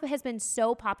the app has been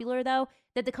so popular, though,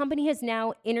 that the company has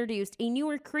now introduced a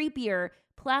newer, creepier,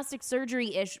 plastic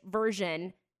surgery-ish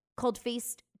version called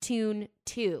Facetune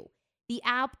 2. The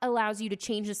app allows you to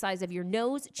change the size of your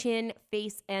nose, chin,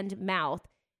 face, and mouth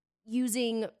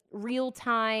using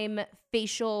real-time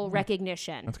facial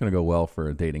recognition. That's going to go well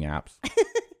for dating apps.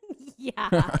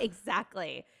 Yeah,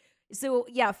 exactly. So,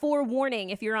 yeah, forewarning,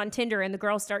 if you're on Tinder and the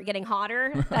girls start getting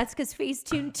hotter, that's because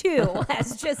Facetune 2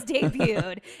 has just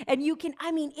debuted. And you can,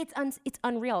 it's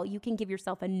unreal. You can give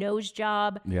yourself a nose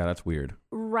job. Yeah, that's weird.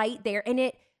 Right there.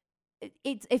 And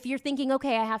it's if you're thinking,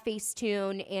 okay, I have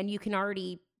Facetune and you can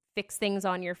already fix things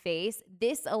on your face,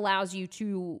 this allows you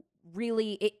to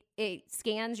really, it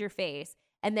scans your face.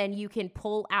 And then you can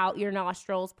pull out your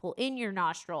nostrils, pull in your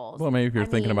nostrils. Well, maybe if you're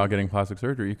thinking about getting plastic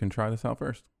surgery, you can try this out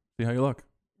first. See how you look.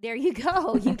 There you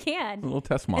go. You can. A little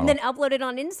test model. And then upload it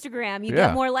on Instagram. You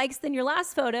get more likes than your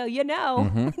last photo, you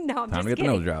know. No, I'm Time just to get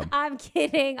kidding. the nose job. I'm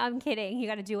kidding. You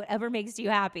got to do whatever makes you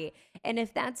happy. And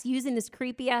if that's using this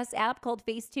creepy ass app called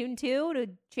Facetune 2 to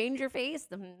change your face,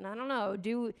 then I don't know.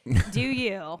 Do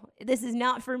you? This is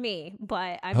not for me,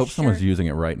 but I hope someone's using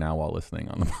it right now while listening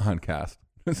on the podcast.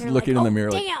 Just looking in the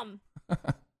mirror. Damn.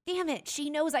 Damn it.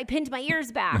 She knows I pinned my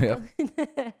ears back. Yep.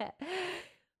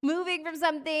 Moving from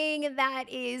something that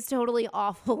is totally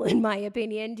awful, in my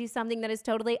opinion, to something that is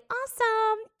totally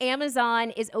awesome.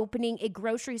 Amazon is opening a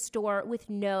grocery store with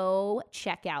no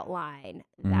checkout line.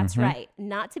 That's right.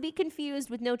 Not to be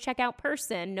confused with no checkout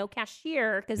person, no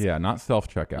cashier. Yeah, not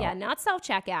self-checkout. Yeah, not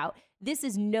self-checkout. This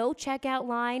is no checkout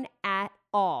line at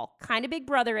all. Kind of Big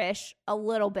Brother-ish, a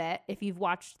little bit, if you've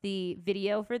watched the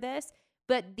video for this.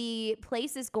 But the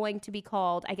place is going to be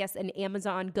called, I guess, an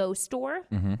Amazon Go store.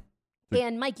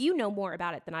 And Mike, you know more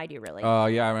about it than I do, really.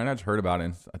 Yeah, I mean, I just heard about it.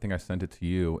 And I think I sent it to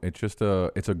you. It's just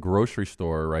it's a grocery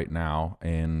store right now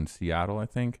in Seattle, I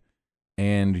think.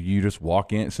 And you just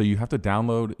walk in. So you have to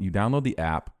download the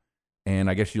app, and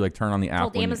I guess you like turn on the app.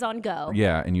 Called Amazon Go.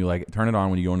 Yeah, and you like turn it on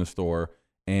when you go in the store,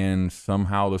 and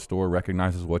somehow the store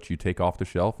recognizes what you take off the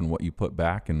shelf and what you put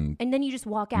back, and then you just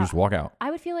walk out. You just walk out.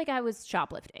 I would feel like I was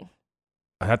shoplifting.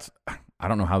 I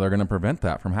don't know how they're going to prevent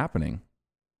that from happening.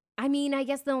 I mean, I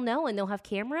guess they'll know and they'll have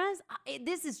cameras.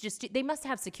 This is just, they must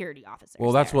have security officers.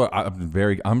 Well, that's what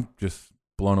I'm just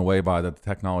blown away by that the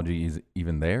technology is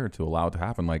even there to allow it to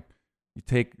happen. Like you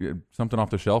take something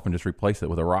off the shelf and just replace it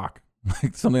with a rock,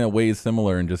 like something that weighs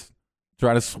similar and just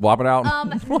try to swap it out.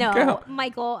 No,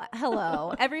 Michael,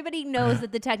 hello. Everybody knows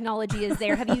that the technology is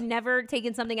there. Have you never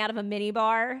taken something out of a mini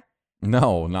bar?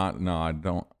 No, I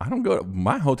don't go.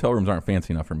 My hotel rooms aren't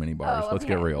fancy enough for mini bars. Let's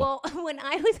get real. Well, when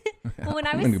I was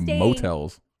in staying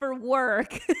motels for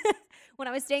work, when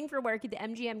I was staying for work at the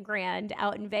MGM Grand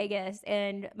out in Vegas,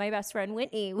 and my best friend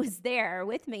Whitney was there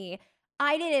with me,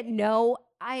 I didn't know.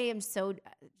 I'm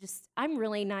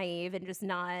really naive and just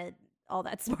not all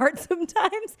that smart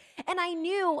sometimes. And I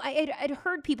knew I'd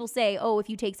heard people say, oh, if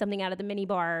you take something out of the mini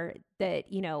bar that,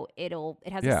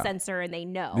 it has a sensor and they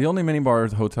know. The only mini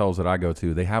bars hotels that I go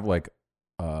to, they have like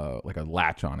a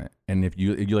latch on it. And if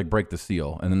you like break the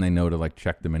seal, and then they know to like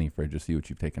check the mini fridge to see what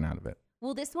you've taken out of it.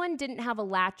 Well, this one didn't have a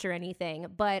latch or anything,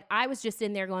 but I was just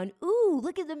in there going, ooh,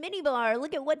 look at the mini bar.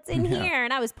 Look at what's in here.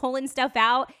 And I was pulling stuff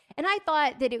out. And I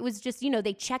thought that it was just,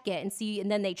 they check it and see, and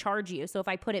then they charge you. So if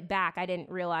I put it back, I didn't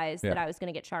realize that I was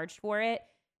going to get charged for it.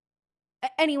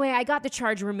 Anyway, I got the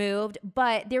charge removed,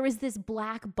 but there was this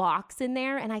black box in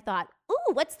there. And I thought,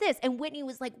 ooh, what's this? And Whitney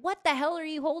was like, what the hell are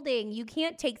you holding? You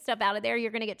can't take stuff out of there. You're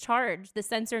going to get charged. The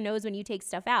sensor knows when you take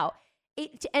stuff out.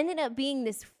 It ended up being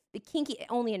this kinky,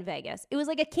 only in Vegas. It was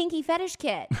like a kinky fetish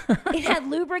kit. It had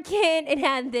lubricant. It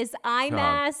had this eye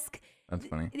mask. That's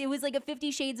funny. It was like a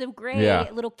 50 Shades of Grey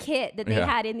little kit that they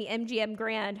had in the MGM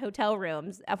Grand hotel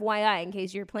rooms. FYI, in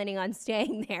case you're planning on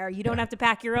staying there. You don't have to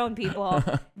pack your own, people.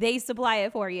 They supply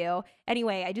it for you.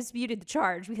 Anyway, I disputed the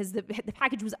charge because the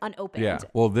package was unopened. Yeah.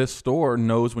 Well, this store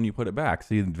knows when you put it back.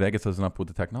 See, Vegas isn't up with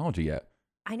the technology yet.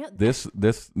 I know. This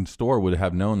store would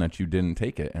have known that you didn't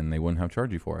take it, and they wouldn't have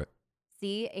charged you for it.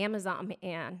 See, Amazon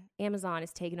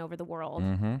is taking over the world.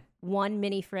 Mm-hmm. One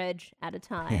mini fridge at a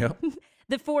time. Yep.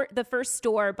 The first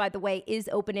store, by the way, is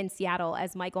open in Seattle,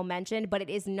 as Michael mentioned, but it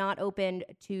is not open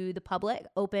to the public.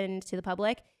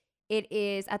 It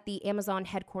is at the Amazon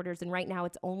headquarters, and right now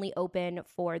it's only open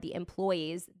for the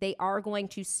employees. They are going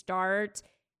to start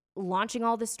launching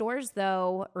all the stores,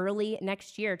 though, early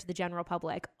next year to the general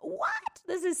public. What?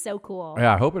 This is so cool.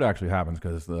 Yeah, I hope it actually happens,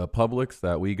 because the Publix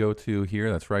that we go to here,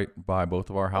 that's right by both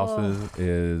of our houses,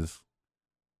 is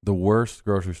the worst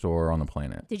grocery store on the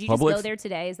planet. Did you Publix, just go there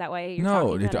today? Is that why you're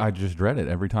talking about it? I just dread it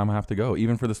every time I have to go,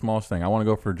 even for the smallest thing. I want to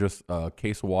go for just a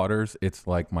case of waters. It's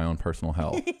like my own personal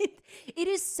hell. It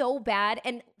is so bad.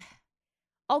 And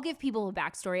I'll give people a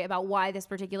backstory about why this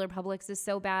particular Publix is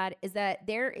so bad, is that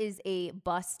there is a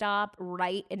bus stop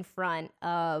right in front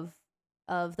of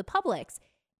the Publix.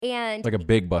 And like a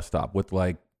big bus stop with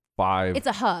like 5. It's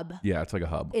a hub. Yeah, it's like a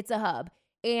hub. It's a hub.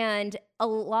 And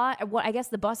I guess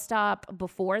the bus stop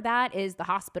before that is the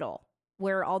hospital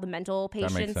where all the mental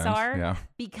patients are. Yeah.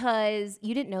 Because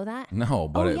you didn't know that? No,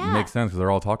 but it makes sense because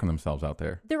they're all talking to themselves out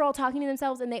there. They're all talking to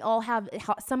themselves, and they all have,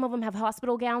 some of them have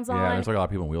hospital gowns on. Yeah, there's like a lot of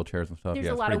people in wheelchairs and stuff. There's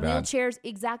a lot of wheelchairs.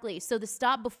 Exactly. So the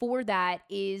stop before that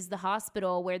is the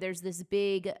hospital where there's this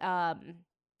big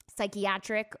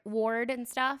psychiatric ward and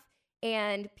stuff.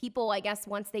 And people, I guess,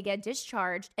 once they get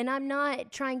discharged, and I'm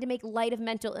not trying to make light of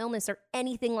mental illness or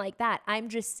anything like that. I'm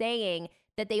just saying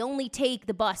that they only take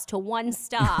the bus to one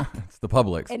stop. It's the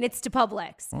Publix. And it's to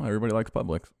Publix. Well, everybody likes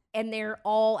Publix. And they're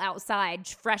all outside,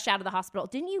 fresh out of the hospital.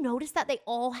 Didn't you notice that they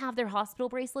all have their hospital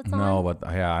bracelets on? No, but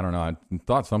yeah, I don't know. I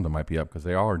thought something might be up because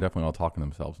they all are definitely all talking to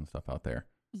themselves and stuff out there.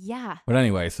 Yeah. But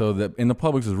anyway, so the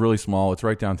Publix is really small. It's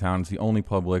right downtown. It's the only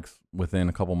Publix within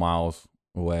a couple miles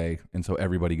away. And so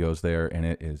everybody goes there, and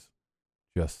it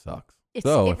just sucks.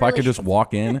 So if I could just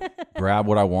walk in, grab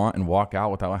what I want, and walk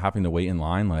out without having to wait in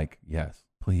line, like, yes,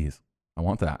 please. I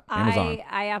want that. Amazon.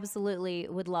 I absolutely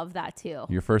would love that too.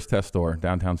 Your first test store,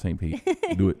 downtown St. Pete.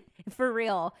 Do it. For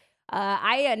real.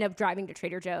 I end up driving to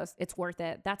Trader Joe's. It's worth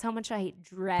it. That's how much I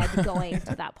dread going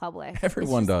to that Publix.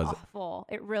 Everyone does. Awful.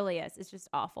 It really is. It's just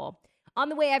awful. On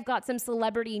the way, I've got some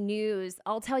celebrity news.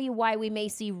 I'll tell you why we may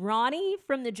see Ronnie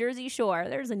from the Jersey Shore.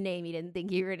 There's a name you didn't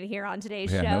think you were going to hear on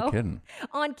today's show. Yeah, no kidding.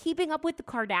 On Keeping Up with the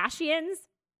Kardashians.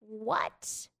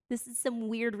 What? This is some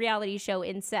weird reality show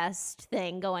incest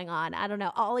thing going on. I don't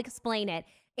know. I'll explain it.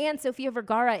 And Sofia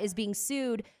Vergara is being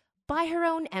sued by her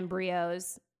own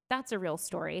embryos. That's a real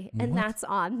story, and that's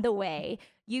on the way.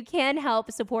 You can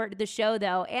help support the show,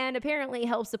 though, and apparently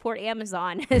help support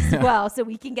Amazon as well, so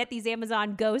we can get these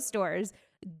Amazon Go stores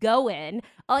going.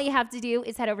 All you have to do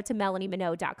is head over to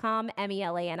melaniemineau.com,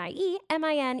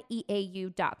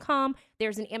 MELANIEMINEAU.com.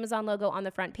 There's an Amazon logo on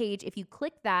the front page. If you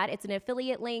click that, it's an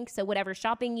affiliate link, so whatever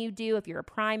shopping you do, if you're a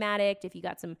Prime addict, if you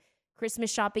got some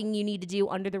Christmas shopping you need to do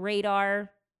under the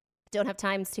radar, don't have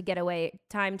time to get away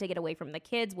from the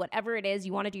kids, whatever it is,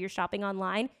 you want to do your shopping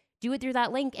online, do it through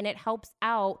that link, and it helps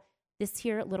out this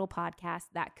here little podcast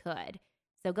that could.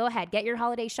 So go ahead, get your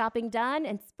holiday shopping done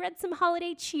and spread some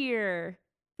holiday cheer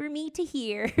for me to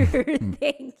hear.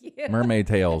 Thank you. Mermaid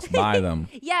tails, buy them.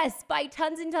 Yes, buy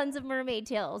tons and tons of mermaid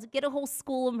tails. Get a whole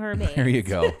school of mermaids. There you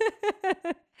go.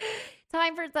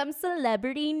 Time for some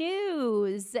celebrity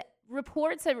news.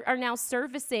 Reports are now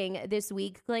surfacing this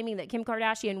week claiming that Kim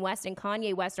Kardashian West and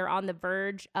Kanye West are on the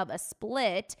verge of a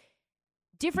split.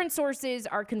 Different sources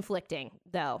are conflicting,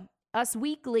 though. Us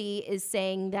Weekly is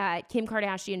saying that Kim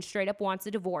Kardashian straight up wants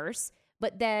a divorce,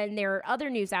 but then there are other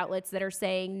news outlets that are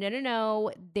saying, no,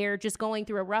 they're just going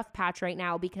through a rough patch right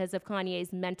now because of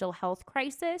Kanye's mental health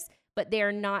crisis, but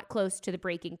they're not close to the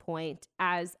breaking point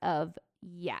as of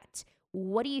yet.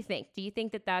 What do you think? Do you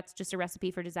think that that's just a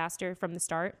recipe for disaster from the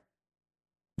start?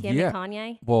 Kim and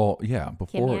Kanye? Well, yeah.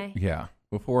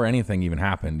 Before anything even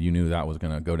happened, you knew that was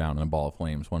going to go down in a ball of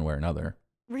flames one way or another.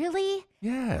 Really?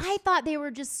 Yes. I thought they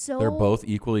were just so... They're both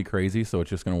equally crazy, so it's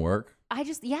just going to work? I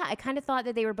kind of thought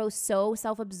that they were both so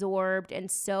self-absorbed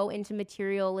and so into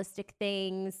materialistic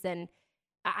things. And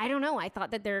I don't know. I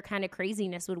thought that their kind of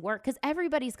craziness would work because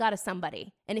everybody's got a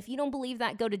somebody. And if you don't believe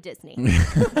that, go to Disney.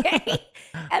 Okay?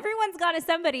 Everyone's got a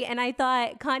somebody. And I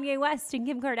thought Kanye West and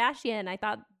Kim Kardashian, I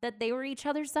thought that they were each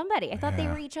other's somebody. I thought they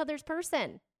were each other's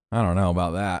person. I don't know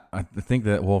about that. I think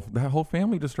that, that whole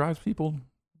family just drives people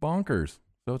bonkers.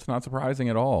 So it's not surprising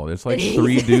at all. It's like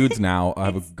 3 dudes now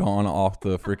have gone off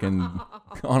the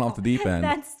deep end.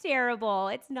 That's terrible.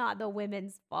 It's not the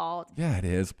women's fault. Yeah, it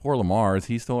is. Poor Lamar. Is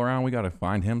he still around? We got to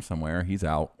find him somewhere. He's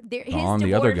out. On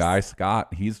the other guy,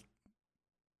 Scott, he's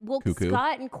cuckoo.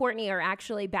 Scott and Courtney are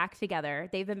actually back together.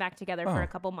 They've been back together for a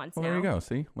couple months now. There you go.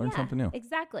 See? Learn something new.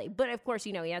 Exactly. But of course,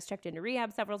 he has checked into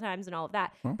rehab several times and all of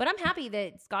that. But I'm happy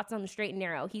that Scott's on the straight and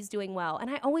narrow. He's doing well. And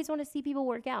I always want to see people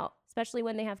work out, especially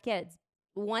when they have kids.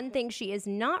 One thing she is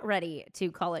not ready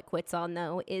to call it quits on,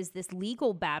 though, is this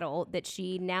legal battle that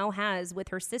she now has with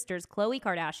her sisters, Khloe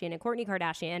Kardashian and Kourtney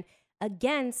Kardashian,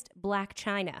 against Blac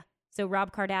Chyna. So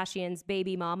Rob Kardashian's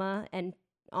baby mama and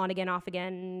on again, off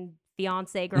again,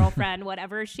 fiance, girlfriend,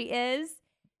 whatever she is,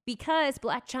 because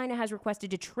Blac Chyna has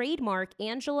requested to trademark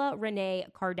Angela Renee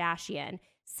Kardashian.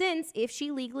 Since if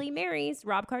she legally marries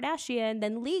Rob Kardashian,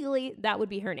 then legally that would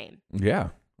be her name.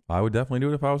 Yeah, I would definitely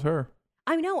do it if I was her.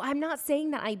 I know. I'm not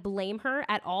saying that I blame her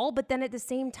at all, but then at the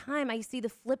same time, I see the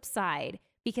flip side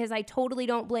because I totally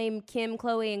don't blame Kim,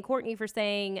 Khloe, and Kourtney for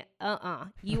saying,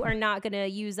 you are not going to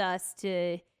use us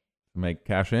to make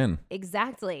cash in.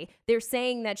 Exactly. They're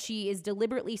saying that she is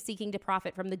deliberately seeking to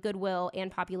profit from the goodwill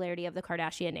and popularity of the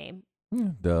Kardashian name.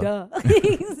 Duh.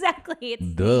 Exactly.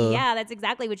 Duh. Yeah, that's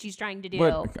exactly what she's trying to do.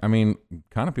 But, I mean,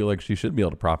 kind of feel like she should be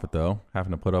able to profit, though,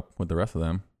 having to put up with the rest of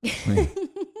them.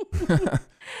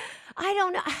 I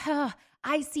don't know.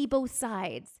 I see both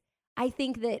sides. I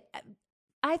think that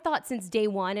I thought since day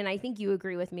one, and I think you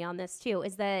agree with me on this too,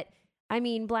 is that,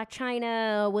 Blac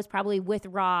Chyna was probably with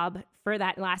Rob for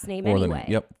that last name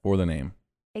anyway. For the name.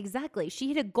 Exactly. She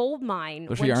hit a gold mine.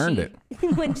 So she earned it.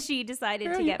 When she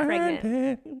decided to get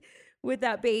pregnant with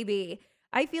that baby.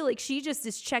 I feel like she just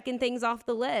is checking things off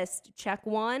the list. Check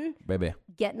 1, Baby.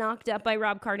 get knocked up by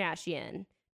Rob Kardashian.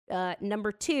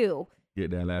 Number 2,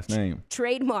 Get that last name.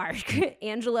 trademark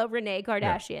Angela Renee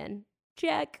Kardashian.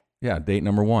 Check. Yeah, date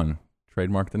number 1.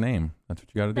 Trademark the name. That's what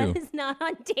you got to do. That is not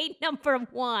on date number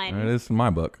 1. It is in my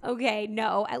book. Okay,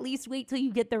 no. At least wait till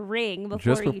you get the ring before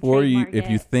Just you before you, trademark if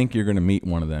you it. think you're going to meet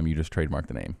one of them, you just trademark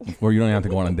the name. Or you don't have to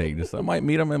go on a date. Just, I might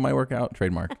meet them. It might work out.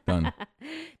 Trademark. Done.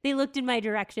 They looked in my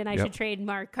direction. I Yep. should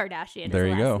trademark Kardashian There as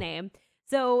you the last go. name.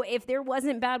 So if there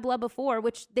wasn't bad blood before,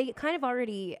 which they kind of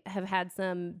already have had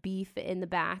some beef in the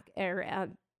back, or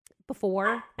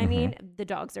before, I mean, the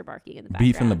dogs are barking in the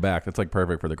background. Beef in the back. That's like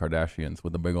perfect for the Kardashians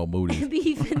with the big old booties.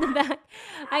 Beef in the back.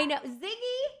 I know.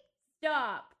 Ziggy,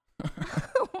 stop.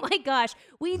 Oh my gosh.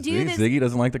 We do this. Ziggy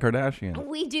doesn't like the Kardashians.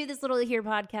 We do this little here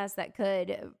podcast that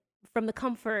could, from the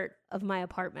comfort of my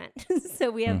apartment. So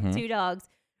we have 2 dogs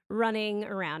running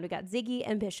around. We got Ziggy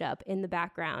and Bishop in the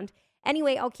background.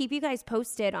 Anyway, I'll keep you guys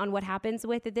posted on what happens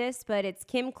with this, but it's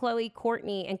Kim, Khloe,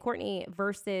 Kourtney, and Kourtney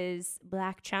versus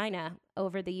Blac Chyna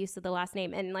over the use of the last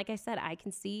name. And like I said, I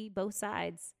can see both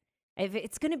sides. If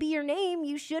it's going to be your name,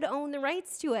 you should own the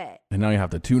rights to it. And now you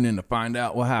have to tune in to find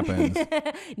out what happens.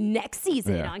 Next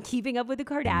season Yeah. on Keeping Up with the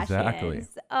Kardashians. Exactly.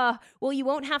 Well, you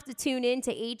won't have to tune in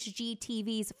to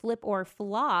HGTV's Flip or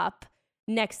Flop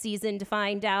next season to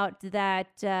find out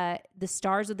that the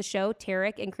stars of the show,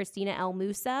 Tarek and Christina El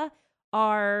Moussa,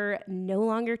 are no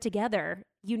longer together.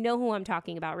 You know who I'm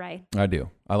talking about, right? I do.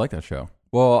 I like that show.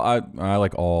 Well, I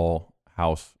like all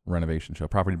house renovation show.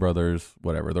 Property Brothers,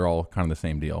 whatever. They're all kind of the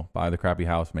same deal. Buy the crappy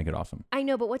house, make it awesome. I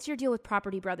know, but what's your deal with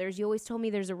Property Brothers? You always told me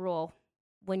there's a rule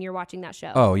when you're watching that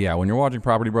show. Oh, yeah. When you're watching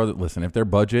Property Brothers, listen, if their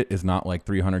budget is not like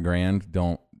 $300,000,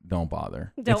 don't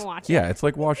bother. Don't watch it. Yeah, it's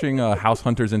like watching House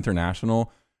Hunters International.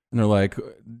 And they're like,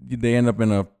 they end up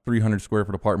in a 300 square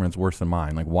foot apartment. It's worse than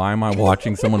mine. Like, why am I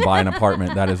watching someone buy an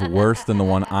apartment that is worse than the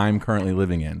one I'm currently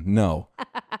living in? No.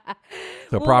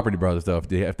 So Property Brothers, though, if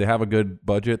they have a good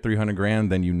budget, $300,000,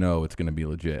 then you know it's going to be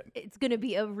legit. It's going to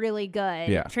be a really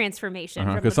good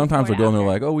transformation. Because sometimes they'll go and they're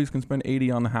like, oh, we can spend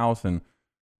 $80,000 on the house and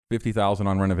 $50,000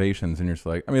 on renovations. And you're just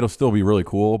like, I mean, it'll still be really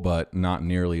cool, but not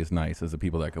nearly as nice as the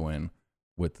people that go in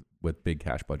with big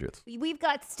cash budgets. We've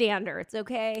got standards,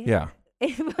 okay? Yeah.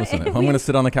 Listen, if I'm going to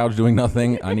sit on the couch doing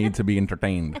nothing, I need to be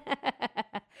entertained.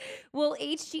 Well,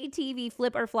 HGTV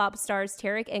Flip or Flop stars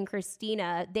Tarek and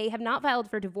Christina, they have not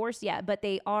filed for divorce yet, but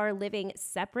they are living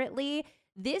separately.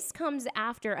 This comes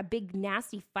after a big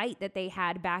nasty fight that they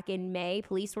had back in May.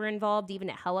 Police were involved, even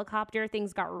a helicopter.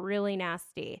 Things got really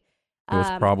nasty. It was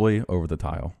probably over the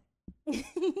tile.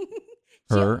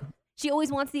 She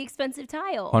always wants the expensive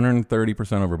tile.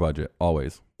 130% over budget,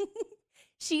 always.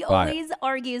 She always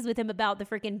argues with him about the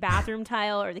freaking bathroom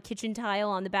tile or the kitchen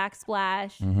tile on the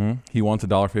backsplash. Mm-hmm. He wants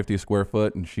 $1.50 a square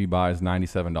foot, and she buys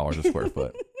 $97 a square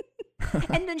foot.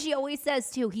 And then she always says,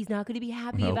 too, he's not going to be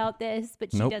happy about this,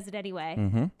 but she does it anyway.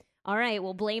 Mm-hmm. All right,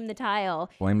 well, blame the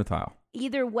tile. Blame the tile.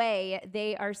 Either way,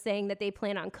 they are saying that they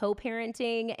plan on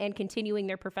co-parenting and continuing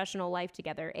their professional life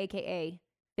together, a.k.a.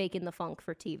 faking the funk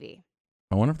for TV.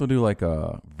 I wonder if they'll do like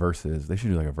a versus. They should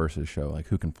do like a versus show, like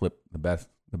who can flip the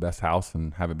best house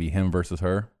and have it be him versus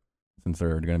her, since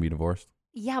they're going to be divorced.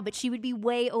 Yeah, but she would be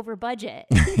way over budget.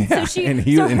 Yeah, and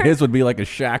his would be like a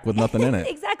shack with nothing in it.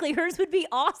 Exactly. Hers would be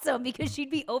awesome because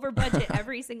she'd be over budget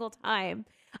every single time.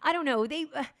 I don't know.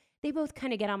 They both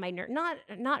kind of get on my nerve.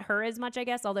 Not her as much, I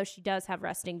guess, although she does have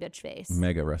resting bitch face.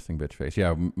 Mega resting bitch face.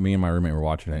 Yeah, me and my roommate were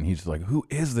watching it, and he's just like, who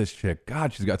is this chick?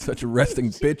 God, she's got such a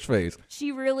resting bitch face.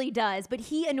 She really does. But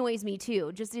he annoys me,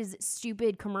 too. Just his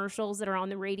stupid commercials that are on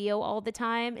the radio all the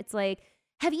time. It's like,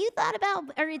 have you thought about,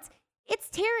 or it's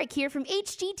Tarek here from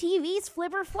HGTV's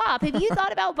Flip or Flop. Have you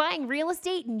thought about buying real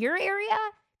estate in your area?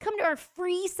 Come to our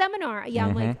free seminar. Yeah,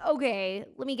 I'm like, okay,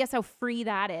 let me guess how free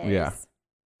that is. Yeah.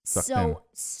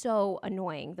 So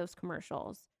annoying, those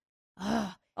commercials.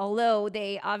 Ugh. Although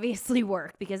they obviously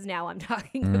work because now I'm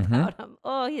talking about him.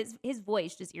 Oh, his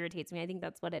voice just irritates me. I think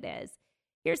that's what it is.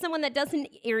 Here's someone that doesn't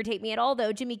irritate me at all,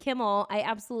 though. Jimmy Kimmel. I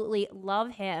absolutely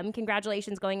love him.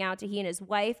 Congratulations going out to he and his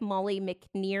wife, Molly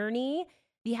McNearney.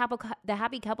 The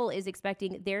happy couple is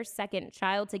expecting their second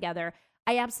child together.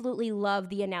 I absolutely love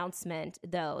the announcement,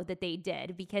 though, that they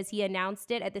did, because he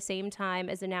announced it at the same time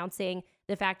as announcing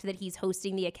the fact that he's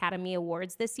hosting the Academy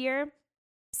Awards this year.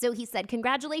 So he said,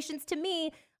 congratulations to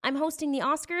me. I'm hosting the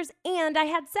Oscars and I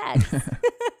had sex.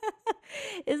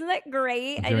 Isn't that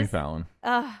great? Jimmy Fallon.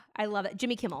 I love it.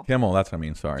 Jimmy Kimmel. Kimmel, that's what I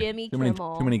mean. Sorry. Jimmy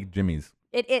Kimmel. Too many Jimmys.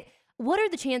 What are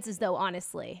the chances, though,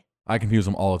 honestly? I confuse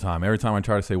them all the time. Every time I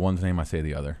try to say one's name, I say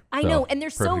the other. I know, and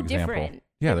they're so different.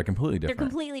 Yeah, they're completely different. They're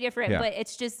completely different, but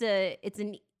it's just it's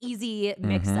an easy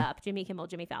mix up, Jimmy Kimmel,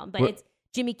 Jimmy Fallon, but it's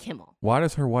Jimmy Kimmel. Why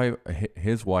does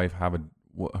his wife have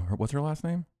what's her last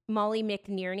name? Molly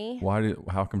McNierney.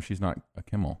 How come she's not a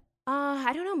Kimmel?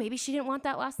 I don't know. Maybe she didn't want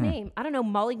that last name. I don't know.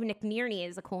 Molly McNierney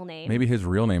is a cool name. Maybe his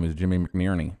real name is Jimmy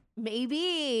McNierney.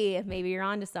 Maybe you're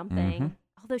onto something.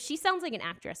 Although she sounds like an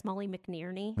actress, Molly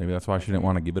McNierney. Maybe that's why she didn't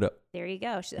want to give it up. There you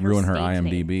go. Ruin her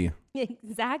IMDb.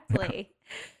 Exactly.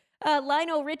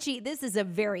 Lionel Richie, this is a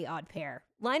very odd pair.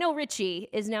 Lionel Richie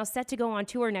is now set to go on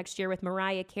tour next year with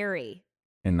Mariah Carey.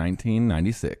 In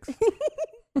 1996.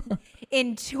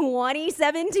 In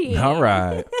 2017. All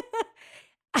right.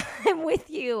 I'm with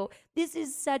you. This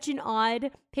is such an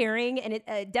odd pairing, and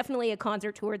it definitely a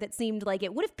concert tour that seemed like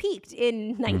it would have peaked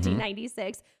in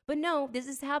 1996. But no, this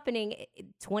is happening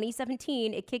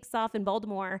 2017. It kicks off in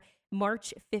Baltimore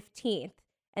March 15th.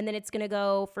 And then it's going to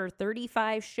go for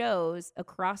 35 shows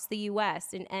across the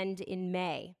U.S. and end in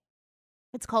May.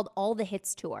 It's called All the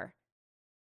Hits Tour.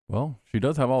 Well, she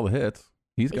does have all the hits.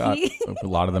 He's got a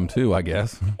lot of them too, I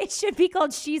guess. It should be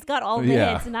called She's Got All the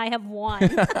Hits and I Have One.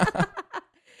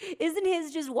 Isn't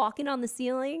his just walking on the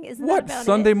ceiling? Isn't what? That about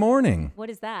Sunday it? Morning. What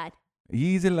is that?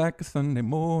 Easy like a Sunday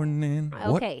morning.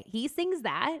 Okay, he sings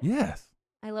that? Yes.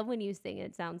 I love when you sing.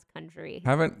 It sounds country.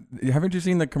 Haven't you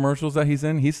seen the commercials that he's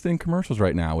in? He's in commercials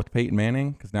right now with Peyton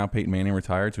Manning because now Peyton Manning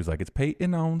retired. So he's like, it's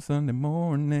Peyton on Sunday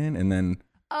morning. And then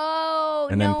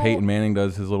then Peyton Manning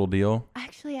does his little deal.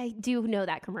 Actually, I do know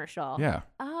that commercial. Yeah.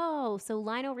 Oh, so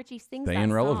Lionel Richie sings Staying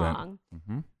that relevant.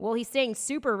 song. Well, he's staying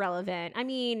super relevant. I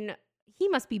mean, he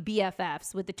must be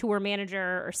BFFs with the tour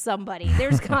manager or somebody.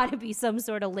 There's got to be some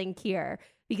sort of link here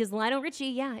because Lionel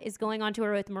Richie, is going on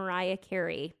tour with Mariah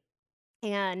Carey.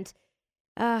 And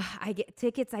I get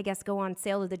tickets, I guess, go on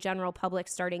sale to the general public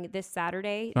starting this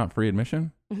Saturday. It's not free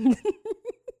admission?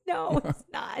 No, it's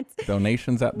not.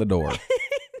 Donations at the door.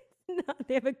 No,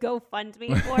 they have a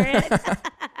GoFundMe for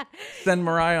it. Send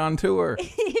Mariah on tour.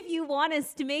 If you want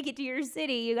us to make it to your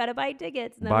city, you got to buy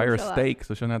tickets. And buy her steak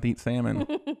so she doesn't have to eat salmon.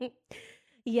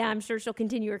 Yeah, I'm sure she'll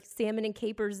continue her salmon and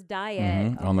capers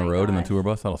diet. On the road in the tour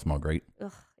bus. That'll smell great.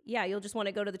 Ugh. Yeah, you'll just want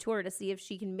to go to the tour to see if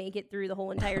she can make it through the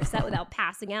whole entire set without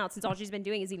passing out, since all she's been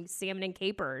doing is eating salmon and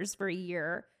capers for a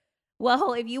year.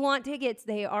 Well, if you want tickets,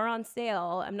 they are on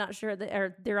sale. I'm not sure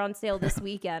they're on sale this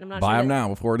weekend. I'm not Buy sure. them now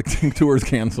before the tour's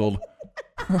canceled.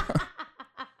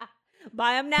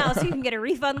 Buy them now so you can get a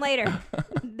refund later.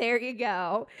 There you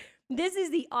go. This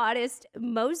is the oddest,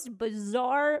 most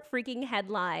bizarre freaking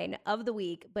headline of the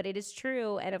week, but it is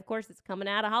true. And of course, it's coming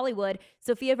out of Hollywood.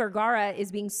 Sofia Vergara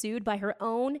is being sued by her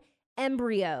own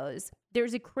embryos.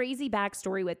 There's a crazy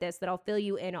backstory with this that I'll fill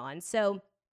you in on. So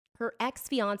her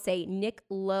ex-fiance, Nick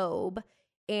Loeb,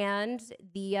 and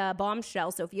the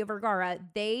bombshell, Sofia Vergara,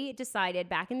 they decided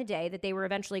back in the day that they were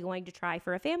eventually going to try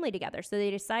for a family together. So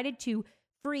they decided to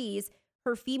freeze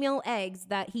her female eggs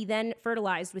that he then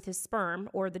fertilized with his sperm,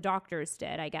 or the doctors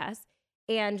did, I guess.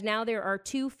 And now there are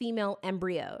 2 female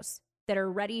embryos that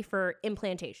are ready for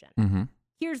implantation.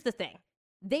 Here's the thing.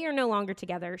 They are no longer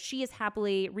together. She is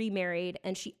happily remarried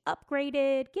and she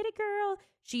upgraded. Get it, girl?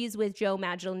 She's with Joe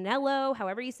Manganiello,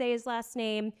 however you say his last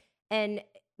name. And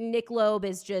Nick Loeb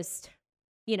is just,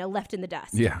 left in the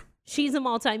dust. Yeah. She's a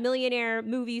multimillionaire,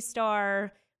 movie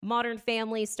star, Modern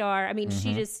Family star. I mean,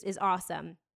 she just is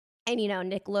awesome. And,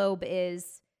 Nick Loeb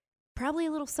is probably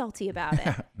a little salty about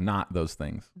it. Not those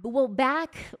things. Well,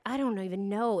 back, I don't even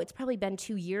know. It's probably been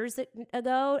 2 years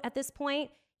ago at this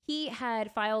point. He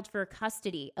had filed for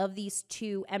custody of these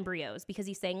 2 embryos because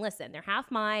he's saying, listen, they're half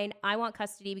mine. I want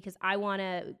custody because I want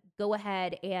to go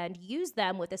ahead and use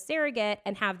them with a surrogate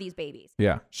and have these babies.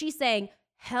 Yeah. She's saying,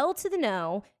 hell to the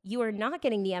no, you are not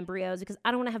getting the embryos because I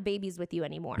don't want to have babies with you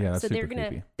anymore. Yeah, that's so super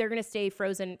creepy. they're gonna stay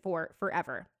frozen for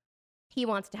forever. He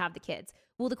wants to have the kids.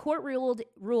 Well, the court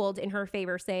ruled in her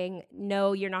favor, saying,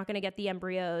 no, you're not going to get the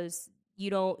embryos.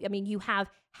 You have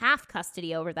half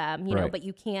custody over them, you know, but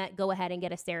you can't go ahead and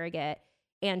get a surrogate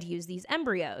and use these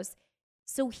embryos.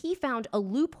 So he found a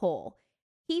loophole.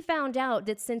 He found out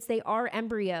that since they are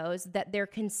embryos, that they're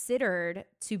considered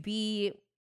to be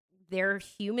their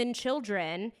human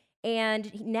children.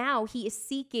 And now he is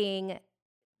seeking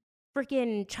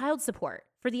freaking child support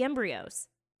for the embryos.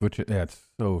 It's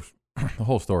so... The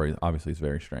whole story obviously is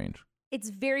very strange. It's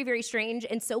very, very strange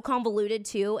and so convoluted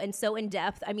too and so in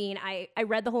depth. I mean, I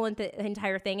read the whole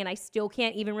entire thing and I still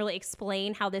can't even really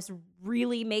explain how this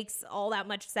really makes all that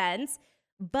much sense.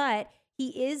 But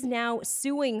he is now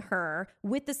suing her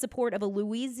with the support of a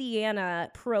Louisiana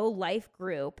pro-life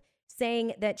group,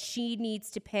 saying that she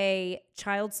needs to pay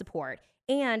child support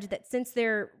and that since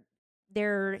they're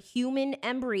human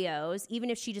embryos, even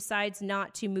if she decides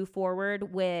not to move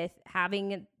forward with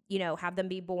having have them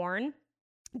be born,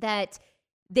 that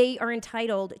they are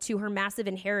entitled to her massive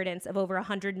inheritance of over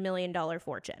 $100 million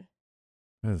fortune.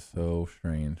 That is so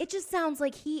strange. It just sounds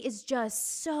like he is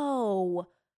just so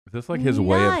Is this like his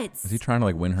way of, nuts. is he trying to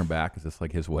like win her back? Is this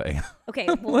like his way? Okay,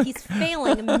 well, he's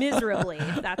failing miserably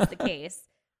if that's the case.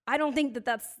 I don't think that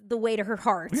that's the way to her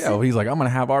heart. Yeah, well, he's like, I'm going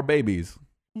to have our babies.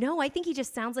 No, I think he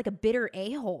just sounds like a bitter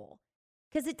a-hole.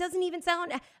 Because it doesn't even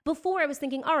sound... Before, I was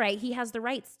thinking, all right, he has the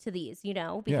rights to these,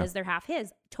 because they're half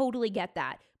his. Totally get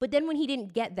that. But then when he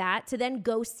didn't get that, to then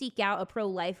go seek out a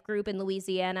pro-life group in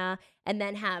Louisiana and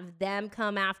then have them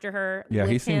come after her. Yeah,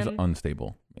 he with seems him,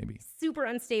 unstable, maybe. super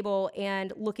unstable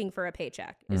and looking for a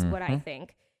paycheck is what I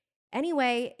think.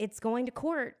 Anyway, it's going to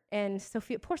court. And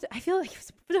I feel like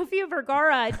Sofia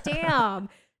Vergara, damn.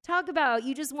 Talk about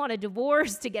you just want a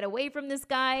divorce to get away from this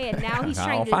guy, and now he's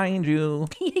trying to find you.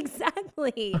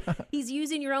 Exactly. He's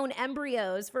using your own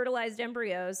embryos, fertilized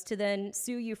embryos, to then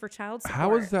sue you for child support.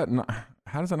 How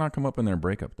does that not come up in their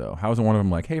breakup though? How isn't one of them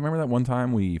like, hey, remember that one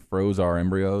time we froze our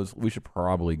embryos? We should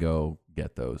probably go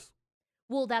get those.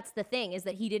 Well, that's the thing, is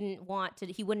that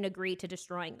he wouldn't agree to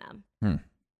destroying them.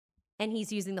 And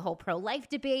he's using the whole pro-life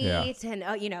debate, and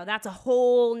that's a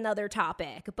whole nother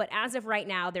topic. But as of right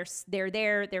now,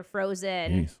 they're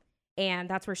frozen, Jeez. and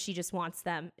that's where she just wants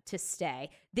them to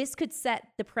stay. This could set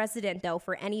the precedent, though,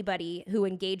 for anybody who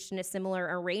engaged in a similar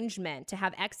arrangement to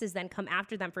have exes then come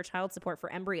after them for child support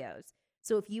for embryos.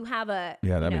 So if you have that'd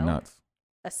be nuts.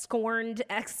 A scorned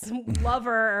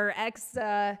ex-lover or ex.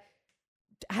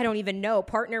 I don't even know,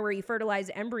 partner where you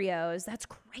fertilize embryos, that's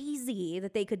crazy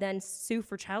that they could then sue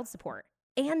for child support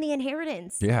and the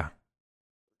inheritance. Yeah.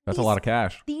 That's a lot of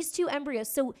cash. These two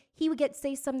embryos. So he would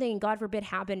say something, God forbid,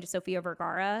 happened to Sofia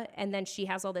Vergara, and then she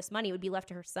has all this money, it would be left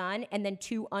to her son, and then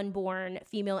 2 unborn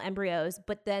female embryos,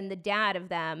 but then the dad of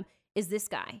them is this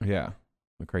guy. Yeah.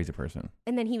 The crazy person.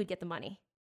 And then he would get the money.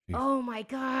 Jeez. Oh my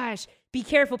gosh. Be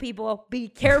careful, people. Be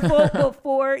careful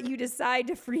before you decide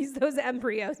to freeze those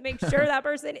embryos. Make sure that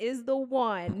person is the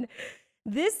one.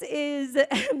 This is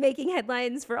making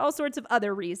headlines for all sorts of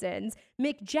other reasons.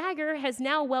 Mick Jagger has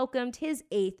now welcomed his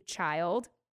 8th child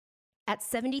at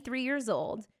 73 years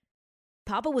old.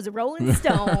 Papa was a Rolling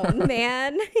Stone,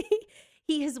 man.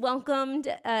 He has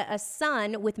welcomed a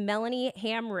son with Melanie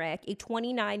Hamrick, a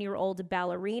 29-year-old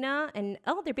ballerina. And,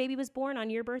 their baby was born on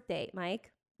your birthday,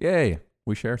 Mike. Yay.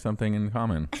 We share something in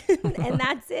common. And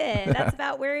that's it. That's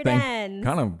about where it ends.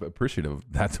 Kind of appreciative.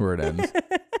 That's where it ends.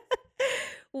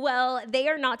 Well, they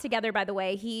are not together, by the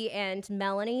way, he and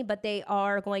Melanie, but they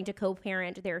are going to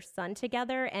co-parent their son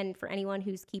together. And for anyone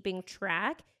who's keeping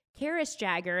track, Karis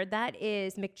Jagger, that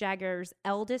is Mick Jagger's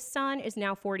eldest son, is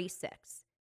now 46.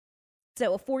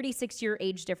 So a 46-year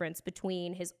age difference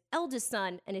between his eldest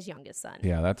son and his youngest son.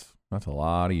 Yeah, that's a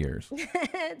lot of years.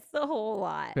 It's a whole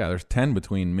lot. Yeah, there's 10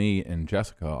 between me and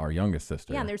Jessica, our youngest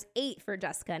sister. Yeah, and there's 8 for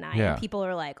Jessica and I. Yeah. And people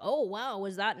are like, oh, wow,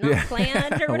 was that not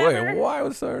planned or whatever? Wait, why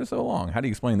was there so long? How do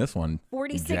you explain this one?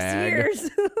 46 Jag? years.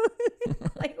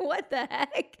 Like, what the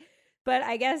heck? But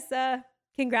I guess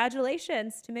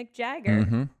congratulations to Mick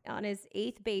Jagger on his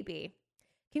 8th baby.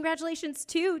 Congratulations,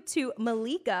 too, to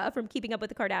Malika from Keeping Up with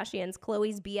the Kardashians,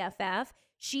 Khloe's BFF.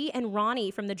 She and Ronnie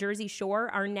from the Jersey Shore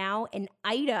are now an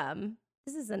item.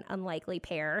 This is an unlikely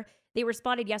pair. They were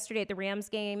spotted yesterday at the Rams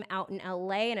game out in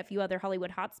LA and a few other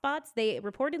Hollywood hotspots. They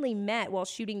reportedly met while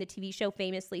shooting the TV show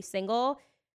Famously Single,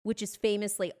 which is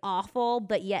famously awful,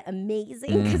 but yet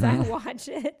amazing because I watch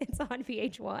it. It's on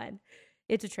VH1.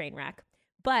 It's a train wreck.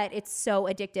 But it's so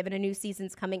addictive, and a new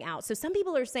season's coming out. So some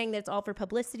people are saying that it's all for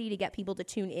publicity to get people to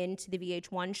tune in to the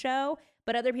VH1 show,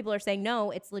 but other people are saying,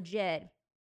 no, it's legit.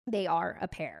 They are a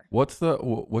pair. Which is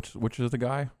the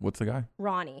guy? What's the guy?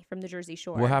 Ronnie from the Jersey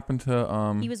Shore. What happened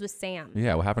to He was with Sam.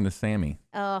 Yeah, what happened to Sammy?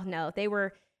 Oh, no. They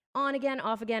were on again,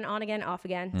 off again, on again, off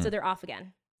again. So they're off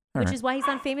again. All Which right. is why he's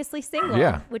on Famously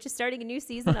Single, which is starting a new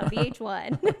season on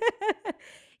VH1.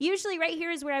 Usually right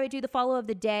here is where I would do the follow of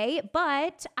the day,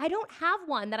 but I don't have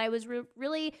one that I was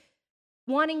really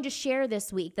wanting to share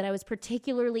this week that I was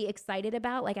particularly excited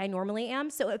about like I normally am.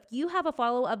 So if you have a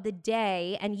follow of the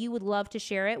day and you would love to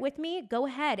share it with me, go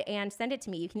ahead and send it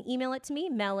to me. You can email it to me,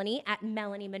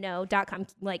 Melanie@melanieminogue.com.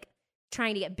 Like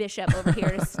trying to get Bishop over here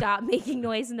to stop making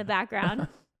noise in the background.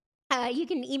 You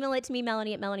can email it to me,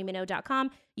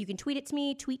 Melanie@melanieminogue.com. You can tweet it to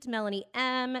me, tweet to Melanie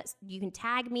M. You can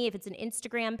tag me if it's an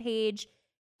Instagram page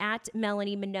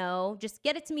 @MelanieMinogue. Just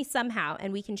get it to me somehow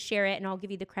and we can share it, and I'll give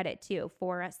you the credit too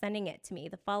for sending it to me,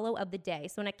 the follow of the day.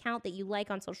 So an account that you like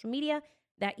on social media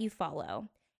that you follow.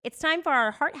 It's time for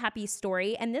our Heart Happy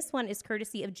story, and this one is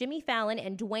courtesy of Jimmy Fallon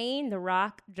and Dwayne "The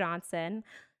Rock" Johnson.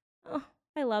 Oh,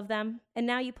 I love them. And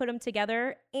now you put them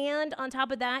together. And on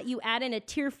top of that, you add in a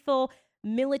tearful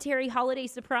military holiday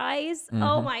surprise. Mm-hmm.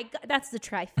 Oh my God. That's the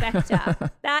trifecta.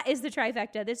 That is the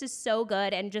trifecta. This is so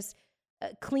good. And just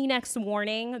Kleenex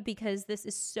warning, because this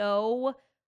is so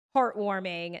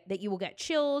heartwarming that you will get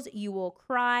chills. You will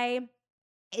cry.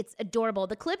 It's adorable.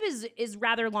 The clip is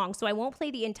rather long, so I won't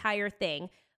play the entire thing.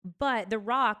 But The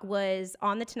Rock was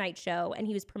on The Tonight Show, and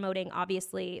he was promoting,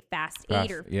 obviously, Fast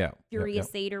 8 or Furious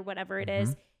 8 or whatever it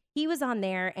is. He was on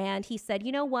there, and he said,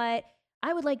 you know what?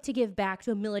 I would like to give back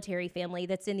to a military family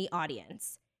that's in the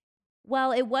audience.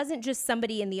 Well, it wasn't just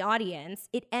somebody in the audience.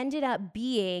 It ended up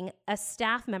being a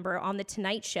staff member on The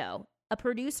Tonight Show, a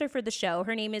producer for the show.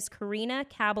 Her name is Karina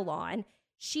Caballon.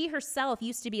 She herself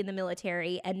used to be in the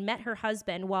military and met her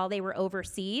husband while they were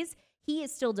overseas. He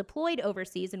is still deployed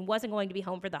overseas and wasn't going to be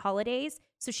home for the holidays,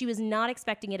 so she was not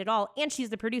expecting it at all, and she's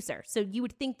the producer, so you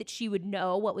would think that she would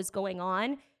know what was going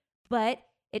on, but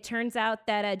it turns out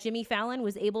that Jimmy Fallon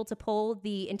was able to pull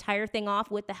the entire thing off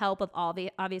with the help of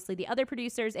obviously the other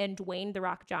producers and Dwayne "The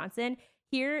Rock" Johnson.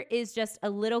 Here is just a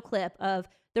little clip of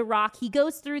The Rock. He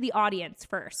goes through the audience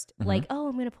first, like, oh,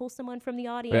 I'm going to pull someone from the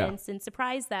audience and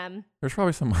surprise them. There's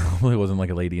probably hopefully it wasn't like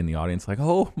a lady in the audience, like,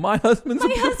 oh, my husband's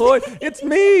deployed. It's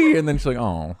me. And then she's like,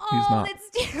 oh, he's not. That's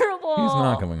terrible. He's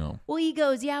not coming home. Well, he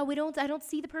goes, yeah, I don't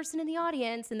see the person in the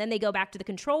audience. And then they go back to the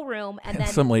control room. And then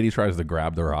some lady tries to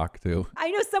grab The Rock, too.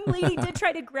 I know some lady did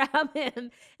try to grab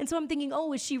him. And so I'm thinking,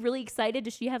 oh, is she really excited?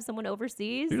 Does she have someone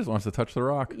overseas? She just wants to touch The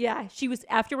Rock. Yeah, she was.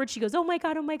 Afterwards, she goes, oh my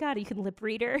God. You can lip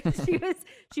read her.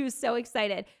 She was so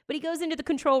excited. But he goes into the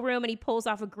control room and he pulls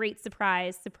off a great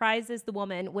surprise. Surprises the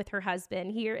woman with her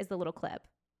husband. Here is the little clip.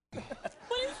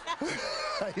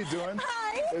 How you doing?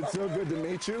 Hi. It's so good to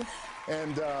meet you.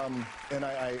 And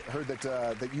I heard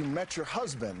that you met your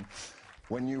husband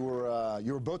when you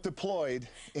were both deployed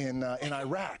in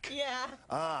Iraq. Yeah.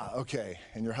 Ah, okay.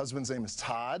 And your husband's name is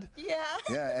Todd. Yeah.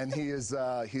 Yeah, and he's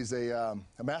a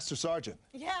master sergeant.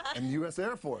 Yeah. In the U.S.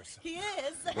 Air Force. He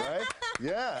is. Right?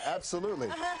 Yeah, absolutely.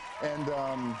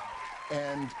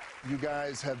 And you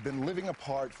guys have been living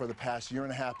apart for the past year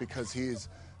and a half because he's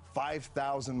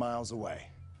 5,000 miles away.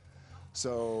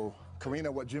 So,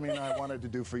 Karina, what Jimmy and I wanted to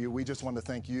do for you, we just want to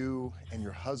thank you and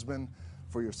your husband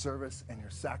for your service and your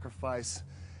sacrifice.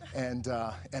 And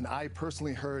I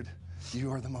personally heard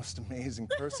you are the most amazing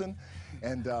person.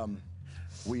 And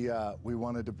we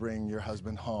wanted to bring your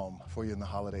husband home for you in the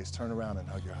holidays. Turn around and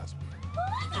hug your husband.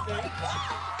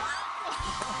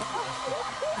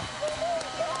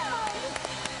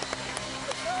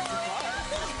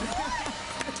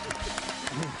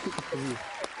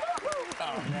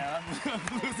 Oh man, I'm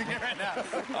losing it right now.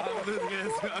 I'm losing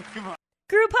it. Come on.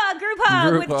 Group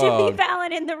hug with Jimmy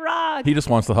Fallon and The Rock. He just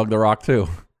wants to hug The Rock, too.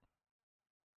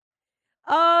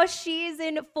 Oh, she's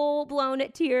in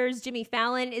full-blown tears. Jimmy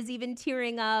Fallon is even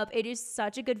tearing up. It is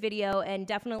such a good video and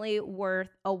definitely worth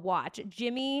a watch.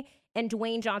 Jimmy and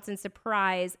Dwayne Johnson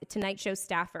surprise Tonight Show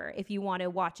staffer if you want to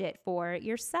watch it for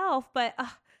yourself. But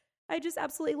I just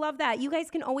absolutely love that. You guys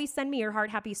can always send me your heart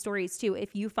happy stories, too,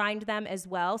 if you find them as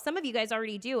well. Some of you guys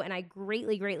already do, and I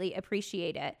greatly, greatly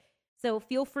appreciate it. So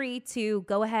feel free to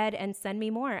go ahead and send me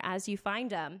more as you find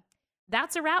them.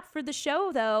 That's a wrap for the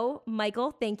show, though.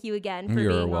 Michael, thank you again for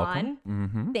being welcome.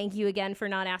 on. Thank you again for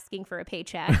not asking for a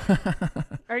paycheck.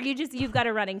 Or you've got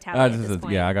a running tally at this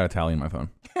point. Yeah, I got a tally in my phone.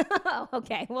 Oh,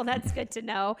 okay. Well, that's good to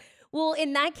know. Well,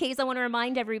 in that case, I want to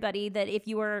remind everybody that if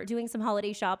you are doing some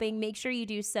holiday shopping, make sure you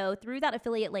do so through that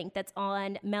affiliate link that's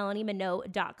on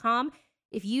melanieminogue.com.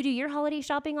 If you do your holiday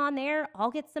shopping on there,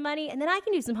 I'll get some money, and then I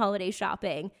can do some holiday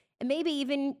shopping. And maybe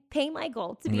even pay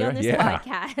Michael to be on this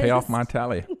podcast. Pay off my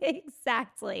tally.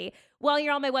 Exactly. While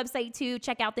you're on my website, too,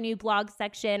 check out the new blog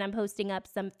section. I'm posting up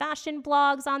some fashion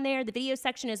blogs on there, the video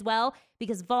section as well,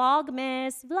 because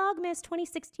Vlogmas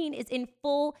 2016 is in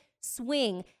full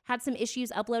swing. Had some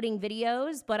issues uploading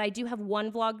videos, but I do have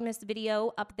one Vlogmas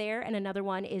video up there, and another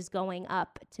one is going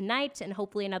up tonight, and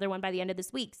hopefully another one by the end of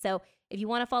this week. So if you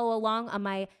want to follow along on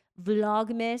my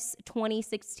Vlogmas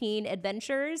 2016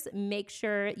 adventures, make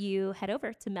sure you head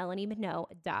over to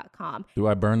melanieminogue.com. Do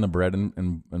I burn the bread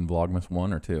in Vlogmas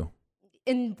 1 or 2?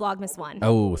 In Vlogmas 1.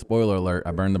 Oh, spoiler alert,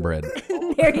 I burned the bread.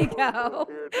 There you go.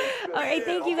 All right,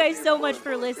 thank you guys so much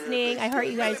for listening. I heart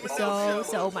you guys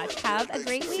so much. Have a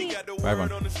great week. Bye,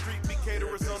 everyone.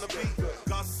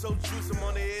 So juice, I'm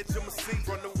on the edge of my seat.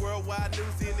 From the worldwide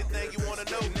news, anything you want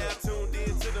to know. You're now tuned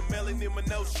in to the Melanie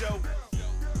Minogue Show.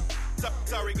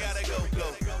 Sorry, gotta go.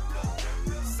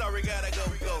 Sorry, gotta go.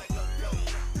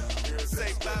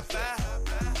 Say bye-bye.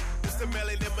 It's the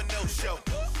Melanie Minogue Show.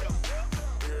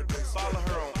 Follow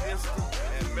her on Insta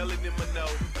at Melanie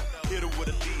Minogue. Hit her with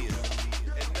a bid.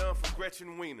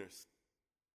 Gretchen Wieners.